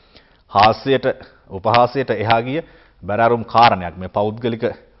මේ හාස්‍යයට උපහාසයට එහා ගිය බැරාරුම් කාරණයක් මේ පෞද්ගලික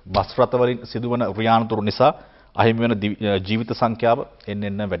බස් රථවලින් සිදුවන රියානතුරු නිසා අහිමි වෙන ජීවිත සංඛ්‍යාව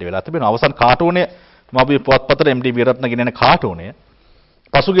එන්න වැඩි වෙලා තිබෙනවා. අවසන් කාටුනේ මම අපි පුවත්පතේ MD වීරත්න ගෙනෙන කාටුනේ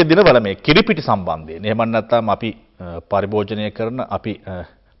පසුගිය දිනවල මේ කිරිපිටි සම්බන්ධයෙන් එහෙම නැත්නම් අපි පරිභෝජනය කරන අපි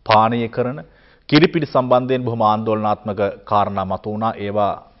පානය කරන කිරිපිටි සම්බන්ධයෙන් බොහොම ආందోලනාත්මක කාරණා මතුවුණා.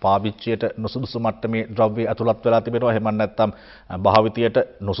 ඒවා පාවිච්චියට නුසුදුසු මට්ටමේ ද්‍රව්‍ය ඇතුළත් වෙලා තිබෙනවා. එහෙම නැත්නම් භාවිතයට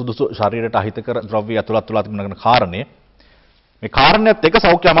නුසුදුසු ශරීරයට අහිතකර ද්‍රව්‍ය ඇතුළත් වෙලා තිබෙන කාරණේ මේ කාරණේත් එක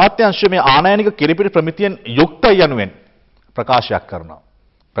සෞඛ්‍ය අමාත්‍යාංශය මේ ආනයනික කිරිපිටි ප්‍රමිතියෙන් යුක්තයි යනුවෙන් ප්‍රකාශයක් කරනවා.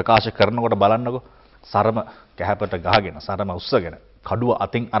 ප්‍රකාශ කරනකොට බලන්නකෝ සරම කැහැපට ගහගෙන සරම උස්සගෙන කඩුව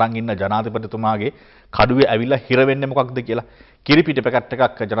අතින් අරන් ඉන්න ජනාධිපතිතුමාගේ කඩුවේ ඇවිල්ලා හිර වෙන්නේ මොකක්ද කියලා. කිරිපිටි පැකට්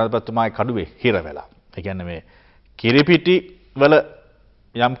එකක් ජනාධිපතිතුමාගේ කඩුවේ හිර වෙලා. ඒ කියන්නේ මේ කිරිපිටි වල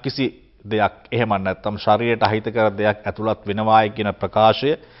යම් කිසි දෙයක් එහෙම නැත්නම් ශරීරයට අහිතකර දෙයක් ඇතුළත් වෙනවායි කියන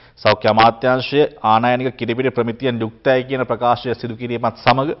ප්‍රකාශය සෞඛ්‍ය අමාත්‍යාංශයේ ආනයනික කිරිපිටි ප්‍රමිතියෙන් යුක්තයි කියන ප්‍රකාශය සිදු කිරීමත්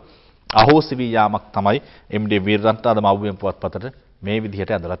සමග අහෝසි වී යාමක් තමයි MD වීරරත්න අද මව්බිම් පුවත්පතට මේ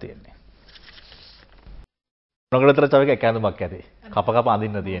විදිහට ඇදලා තියෙන්නේ. මොනකටද තව කැඳුමක් ඇති. කප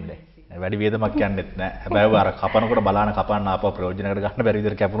අඳින්න තියෙන්නේ. වැඩි වේදමක් යන්නෙත් නැහැ. හැබැයි අර කපනකොට බලාන කපන්න ආපහු ප්‍රයෝජනකට ගන්න බැරි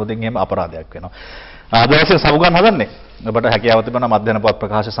විදිහට කැපුණොත් එහෙම අපරාධයක් වෙනවා. ආදර්ශයෙන් සමුගන්න හදන්නේ. ඔබට හැකියාව තිබෙනවා මධ්‍යන පොත්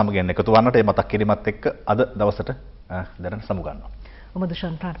ප්‍රකාශ සමගින් එකතු වන්නට මේ මතක් කිරීමත් එක්ක අද දවසට දැනට සමුගන්නවා. ඔබ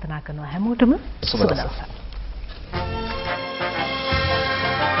දුෂන් ප්‍රාර්ථනා කරනවා හැමෝටම සුබ දවසක්.